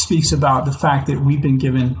he speaks about the fact that we've been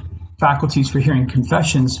given faculties for hearing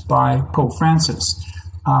confessions by Pope Francis.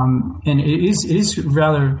 And it is a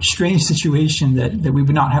rather strange situation that we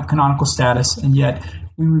would not have canonical status, and yet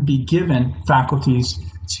we would be given faculties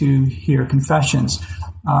to hear confessions.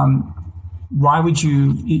 why would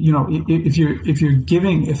you,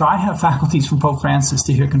 if I have faculties from Pope Francis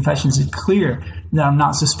to hear confessions, it's clear that I'm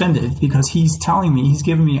not suspended, because he's telling me, he's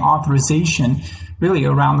giving me authorization really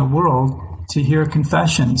around the world to hear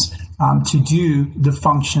confessions, to do the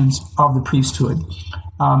functions of the priesthood.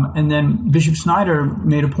 And then Bishop Snyder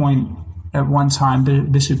made a point at one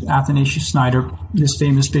time, Bishop Athanasius Snyder, this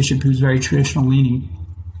famous bishop who's very traditional leaning,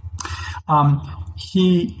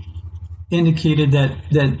 he indicated that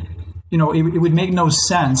it would make no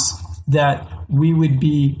sense that we would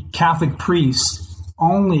be Catholic priests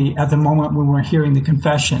only at the moment when we're hearing the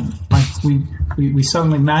confession. Like we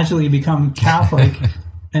suddenly magically become Catholic,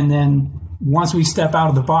 and then once we step out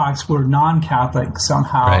of the box, we're non-Catholic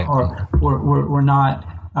somehow, right, or we're not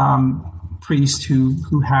priests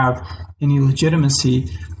who have any legitimacy.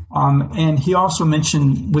 And he also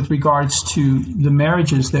mentioned, with regards to the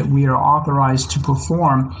marriages that we are authorized to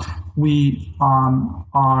perform, we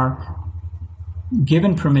are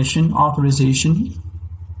given permission, authorization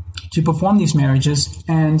to perform these marriages,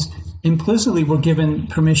 and implicitly we're given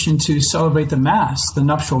permission to celebrate the Mass, the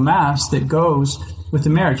nuptial Mass that goes with the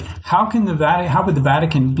marriage. How would the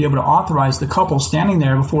Vatican be able to authorize the couple standing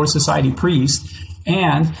there before a society priest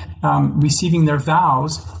and receiving their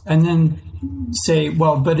vows, and then say,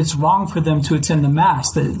 well, but it's wrong for them to attend the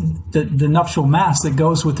Mass, the nuptial Mass that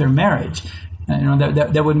goes with their marriage?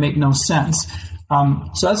 That would make no sense.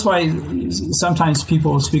 So that's why sometimes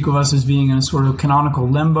people speak of us as being in a sort of canonical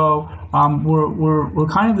limbo. We're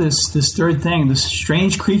kind of this third thing, this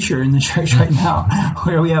strange creature in the church right now,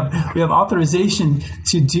 where we have authorization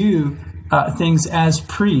to do things as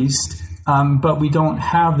priest, but we don't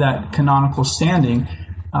have that canonical standing.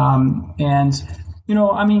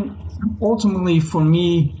 Ultimately for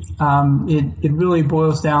me, it really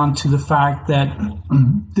boils down to the fact that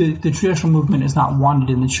the traditional movement is not wanted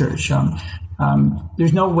in the church.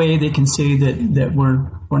 There's no way they can say that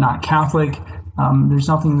we're not Catholic. There's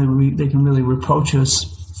nothing that they can really reproach us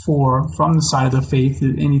for from the side of the faith,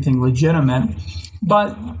 anything legitimate.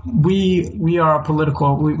 But we are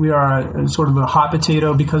political. We are a sort of a hot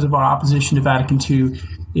potato because of our opposition to Vatican II.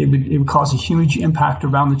 It would cause a huge impact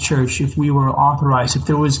around the church if we were authorized. If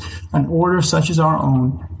there was an order such as our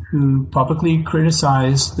own who publicly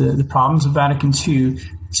criticized the problems of Vatican II,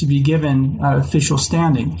 to be given official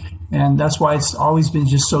standing. And that's why it's always been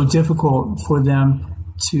just so difficult for them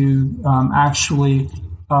to actually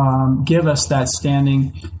give us that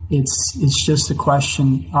standing. It's just a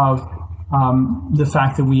question of the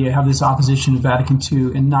fact that we have this opposition to Vatican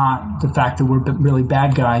II, and not the fact that we're really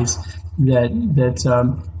bad guys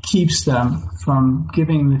that keeps them from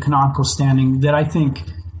giving the canonical standing that I think,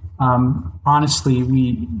 honestly,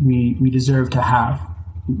 we deserve to have.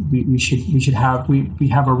 We should have. We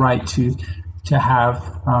have a right to have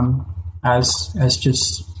as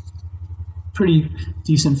just pretty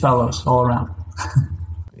decent fellows all around.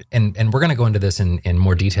 and we're going to go into this in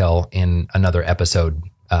more detail in another episode,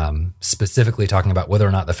 specifically talking about whether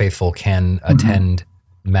or not the faithful can attend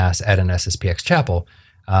Mass at an SSPX chapel.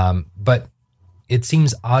 But it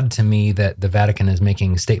seems odd to me that the Vatican is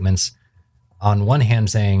making statements on one hand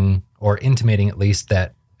saying, or intimating at least,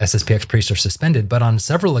 that SSPX priests are suspended, but on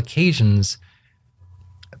several occasions,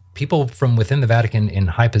 people from within the Vatican in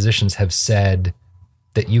high positions have said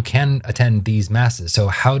that you can attend these masses. So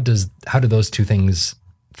how do those two things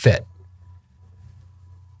fit?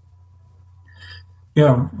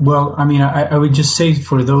 Yeah, well, I would just say,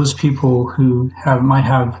 for those people who might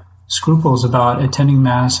have scruples about attending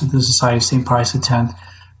Mass at the Society of St. Pius X,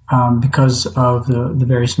 because of the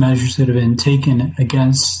various measures that have been taken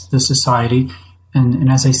against the society.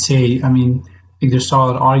 And as I say, I think there's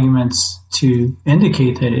solid arguments to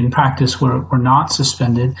indicate that in practice we're not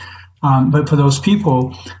suspended. But for those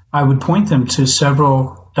people, I would point them to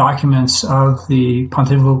several documents of the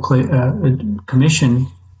Pontifical Commission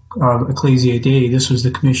of Ecclesia Dei. This was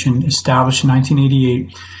the commission established in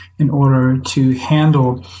 1988 in order to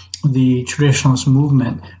handle the traditionalist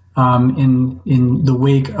movement in the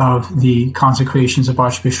wake of the consecrations of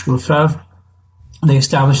Archbishop Lefebvre. They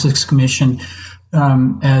established this commission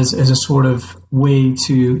as a sort of way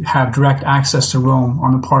to have direct access to Rome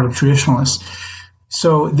on the part of traditionalists.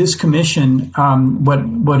 So this commission,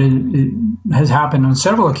 what has happened on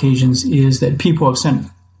several occasions is that people have sent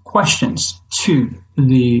questions to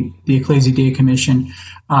the Ecclesia Dei Commission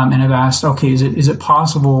and have asked, okay, is it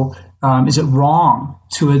possible, is it wrong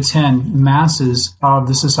to attend masses of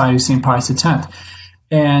the Society of St. Pius X?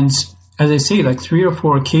 And as I say, like 3 or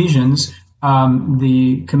 4 occasions,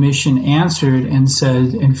 the commission answered and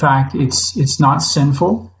said, in fact, it's not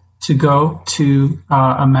sinful to go to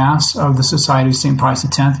a Mass of the Society of St. Pius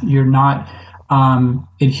X. You're not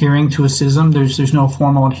adhering to a schism. There's no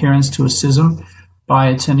formal adherence to a schism by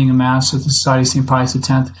attending a mass of the Society of St. Pius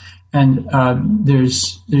X. And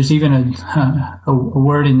there's even a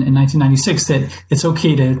word in 1996 that it's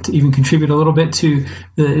okay to even contribute a little bit to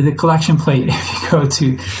the collection plate if you go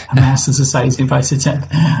to a mass of the Society of St. Pius X.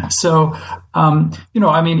 So,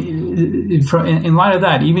 I mean, in light of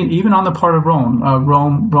that, even on the part of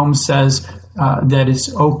Rome, Rome says that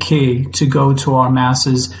it's okay to go to our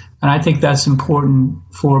masses. And I think that's important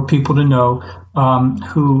for people to know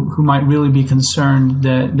who might really be concerned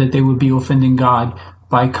that they would be offending God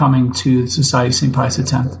by coming to the Society of St. Pius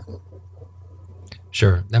X.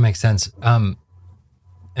 Sure, that makes sense. And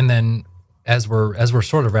then as we're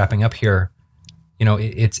sort of wrapping up here,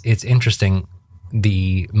 it's interesting.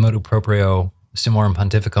 The Motu Proprio Summorum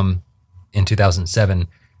Pontificum in 2007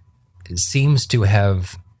 seems to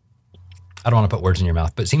have, I don't want to put words in your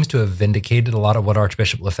mouth, but seems to have vindicated a lot of what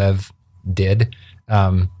Archbishop Lefebvre did.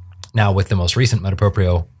 Now with the most recent Motu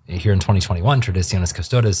Proprio here in 2021, Traditionis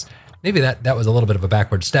Custodes, maybe that was a little bit of a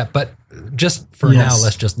backward step, but just for now,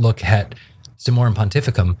 let's just look at Summorum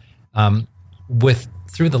Pontificum.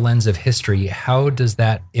 Through the lens of history, how does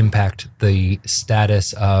that impact the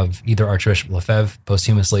status of either Archbishop Lefebvre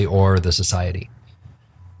posthumously or the society?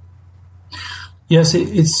 Yes, I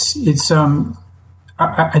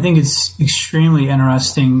think it's extremely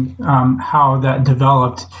interesting how that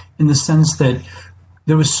developed, in the sense that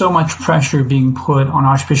there was so much pressure being put on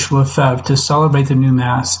Archbishop Lefebvre to celebrate the new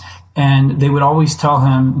Mass, and they would always tell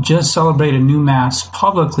him, just celebrate a new Mass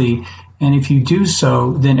publicly, and if you do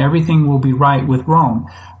so, then everything will be right with Rome.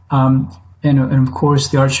 And of course,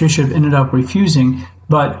 the Archbishop ended up refusing,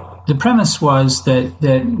 but the premise was that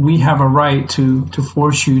we have a right to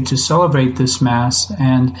force you to celebrate this Mass,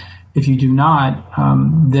 and if you do not,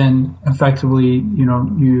 then effectively,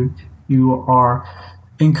 you are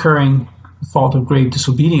incurring the fault of grave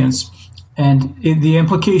disobedience. And the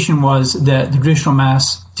implication was that the traditional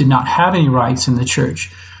Mass did not have any rights in the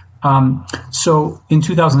Church. So in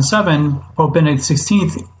 2007, Pope Benedict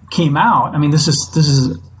XVI came out. I mean, this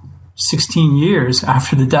is 16 years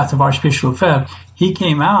after the death of Archbishop Lefebvre. He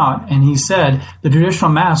came out and he said the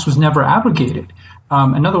traditional Mass was never abrogated.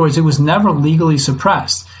 In other words, it was never legally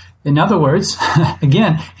suppressed. In other words,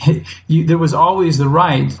 again, there was always the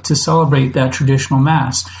right to celebrate that traditional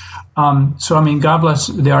Mass. So, I mean, God bless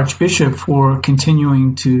the Archbishop for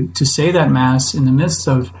continuing to say that Mass in the midst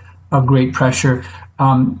of great pressure.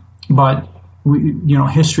 But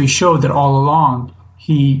history showed that all along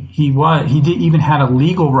he even had a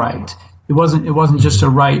legal right. It wasn't just a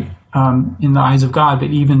right in the eyes of God,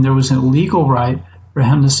 but even there was a legal right for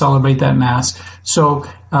him to celebrate that Mass. So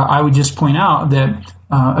I would just point out that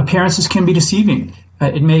appearances can be deceiving.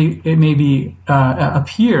 It may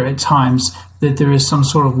appear at times that there is some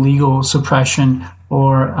sort of legal suppression,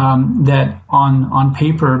 or that on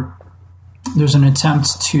paper there's an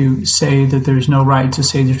attempt to say that there's no right to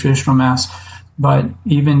say the traditional Mass. But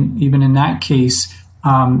even in that case,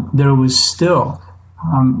 there was still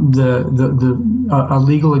a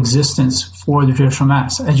legal existence for the traditional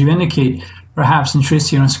Mass. As you indicate, perhaps in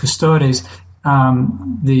Traditionis Custodes,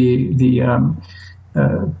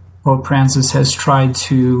 Pope Francis has tried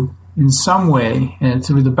to, in some way,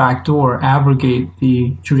 through the back door, abrogate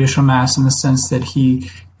the traditional Mass, in the sense that he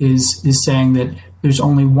is saying that there's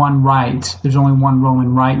only one rite, there's only one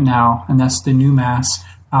Roman rite now, and that's the new Mass.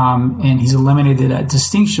 And he's eliminated that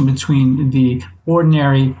distinction between the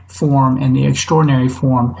ordinary form and the extraordinary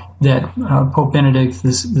form that Pope Benedict the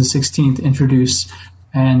 16th introduced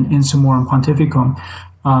and in Summorum Pontificum.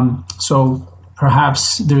 So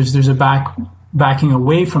perhaps there's a backing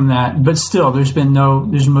away from that, but still there's been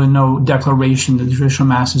no declaration that the traditional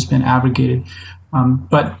Mass has been abrogated.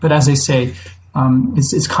 But as I say,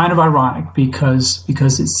 it's kind of ironic because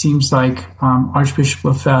it seems like Archbishop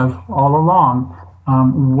Lefebvre all along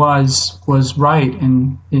was right,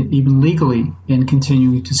 and even legally, in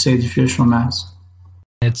continuing to say the traditional Mass.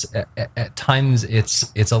 It's at times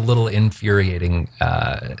it's a little infuriating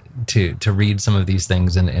to read some of these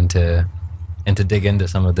things and to dig into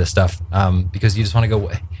some of this stuff, because you just want to go,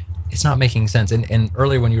 it's not making sense. And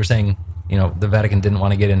earlier when you were saying, the Vatican didn't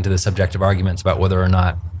want to get into the subjective arguments about whether or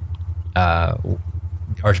not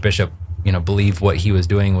Archbishop believed what he was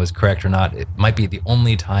doing was correct or not, it might be the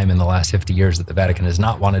only time in the last 50 years that the Vatican has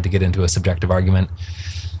not wanted to get into a subjective argument,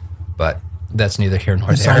 but that's neither here nor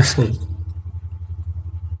Precisely. there.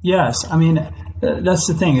 Yes, I mean, that's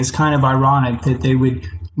the thing. It's kind of ironic that they would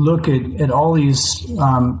look at all these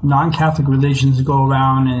non-Catholic religions, go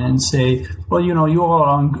around and say, well, you all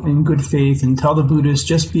are in good faith, and tell the Buddhists,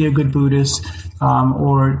 just be a good Buddhist,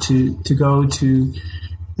 or to go to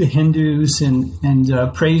the Hindus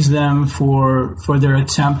and praise them for their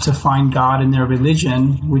attempt to find God in their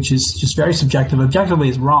religion, which is just very subjective. Objectively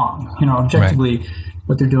is wrong. Objectively, right.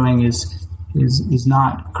 What they're doing is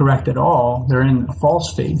not correct at all. They're in a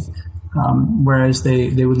false faith. Whereas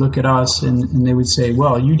they would look at us and they would say,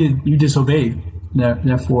 well, you disobeyed,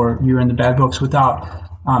 therefore you're in the bad books, without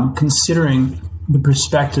considering the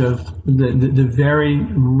perspective, the very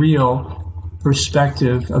real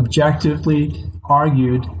perspective, objectively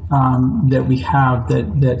argued, that we have,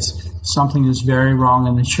 that something is very wrong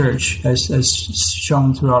in the church, as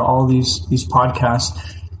shown throughout all these podcasts,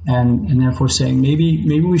 and therefore saying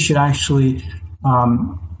maybe we should actually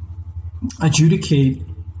adjudicate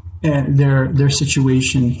their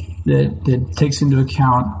situation that takes into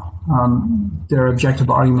account their objective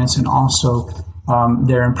arguments and also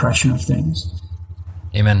their impression of things.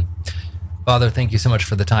 Amen. Father, thank you so much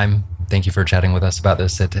for the time. Thank you for chatting with us about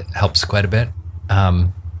this. It helps quite a bit.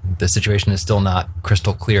 The situation is still not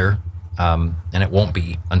crystal clear, and it won't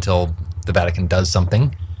be until the Vatican does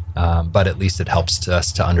something. But at least it helps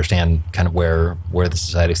us to understand kind of where the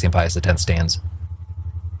Society of St. Pius X stands.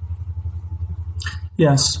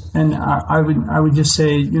 Yes, and I would just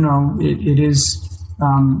say, it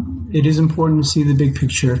is important to see the big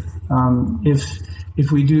picture.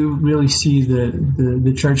 If we do really see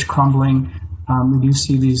the church crumbling, we do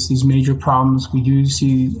see these major problems. We do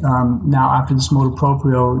see now, after this motu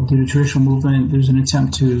proprio, the traditional movement, there's an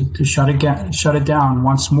attempt to shut it down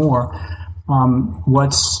once more.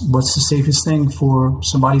 What's the safest thing for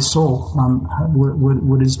somebody's soul?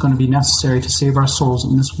 What is going to be necessary to save our souls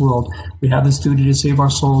in this world? We have this duty to save our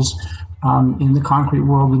souls in the concrete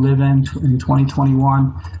world we live in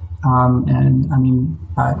 2021. And I mean,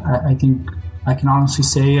 I think I can honestly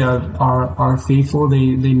say are faithful.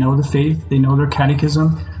 They know the faith. They know their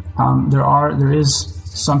catechism. There is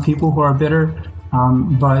some people who are bitter,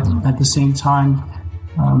 but at the same time,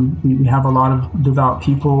 we have a lot of devout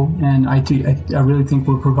people, and I really think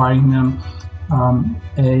we're providing them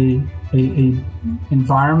a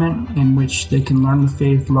environment in which they can learn the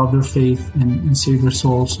faith, love their faith, and save their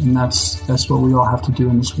souls. And that's what we all have to do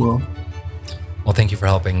in this world. Well, thank you for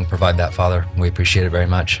helping provide that, Father. We appreciate it very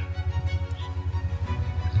much.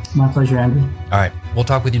 My pleasure, Andrew. All right. We'll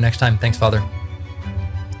talk with you next time. Thanks, Father.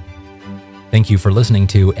 Thank you for listening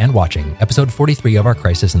to and watching episode 43 of our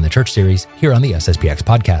Crisis in the Church series here on the SSPX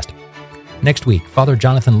podcast. Next week, Father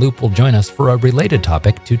Jonathan Loop will join us for a related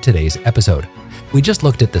topic to today's episode. We just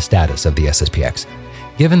looked at the status of the SSPX.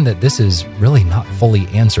 Given that this is really not fully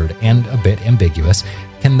answered and a bit ambiguous,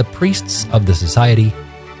 can the priests of the society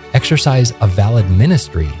exercise a valid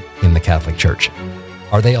ministry in the Catholic Church?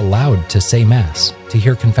 Are they allowed to say Mass, to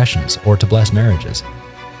hear confessions, or to bless marriages?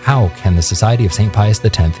 How can the Society of St. Pius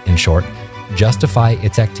X, in short, justify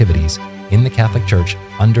its activities in the Catholic Church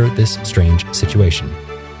under this strange situation?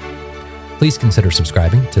 Please consider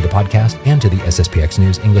subscribing to the podcast and to the SSPX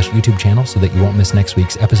News English YouTube channel so that you won't miss next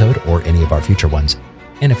week's episode or any of our future ones.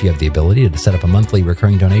 And if you have the ability to set up a monthly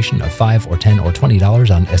recurring donation of $5 or $10 or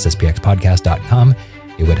 $20 on sspxpodcast.com,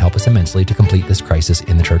 it would help us immensely to complete this Crisis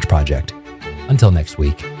in the Church project. Until next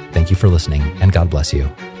week, thank you for listening, and God bless you.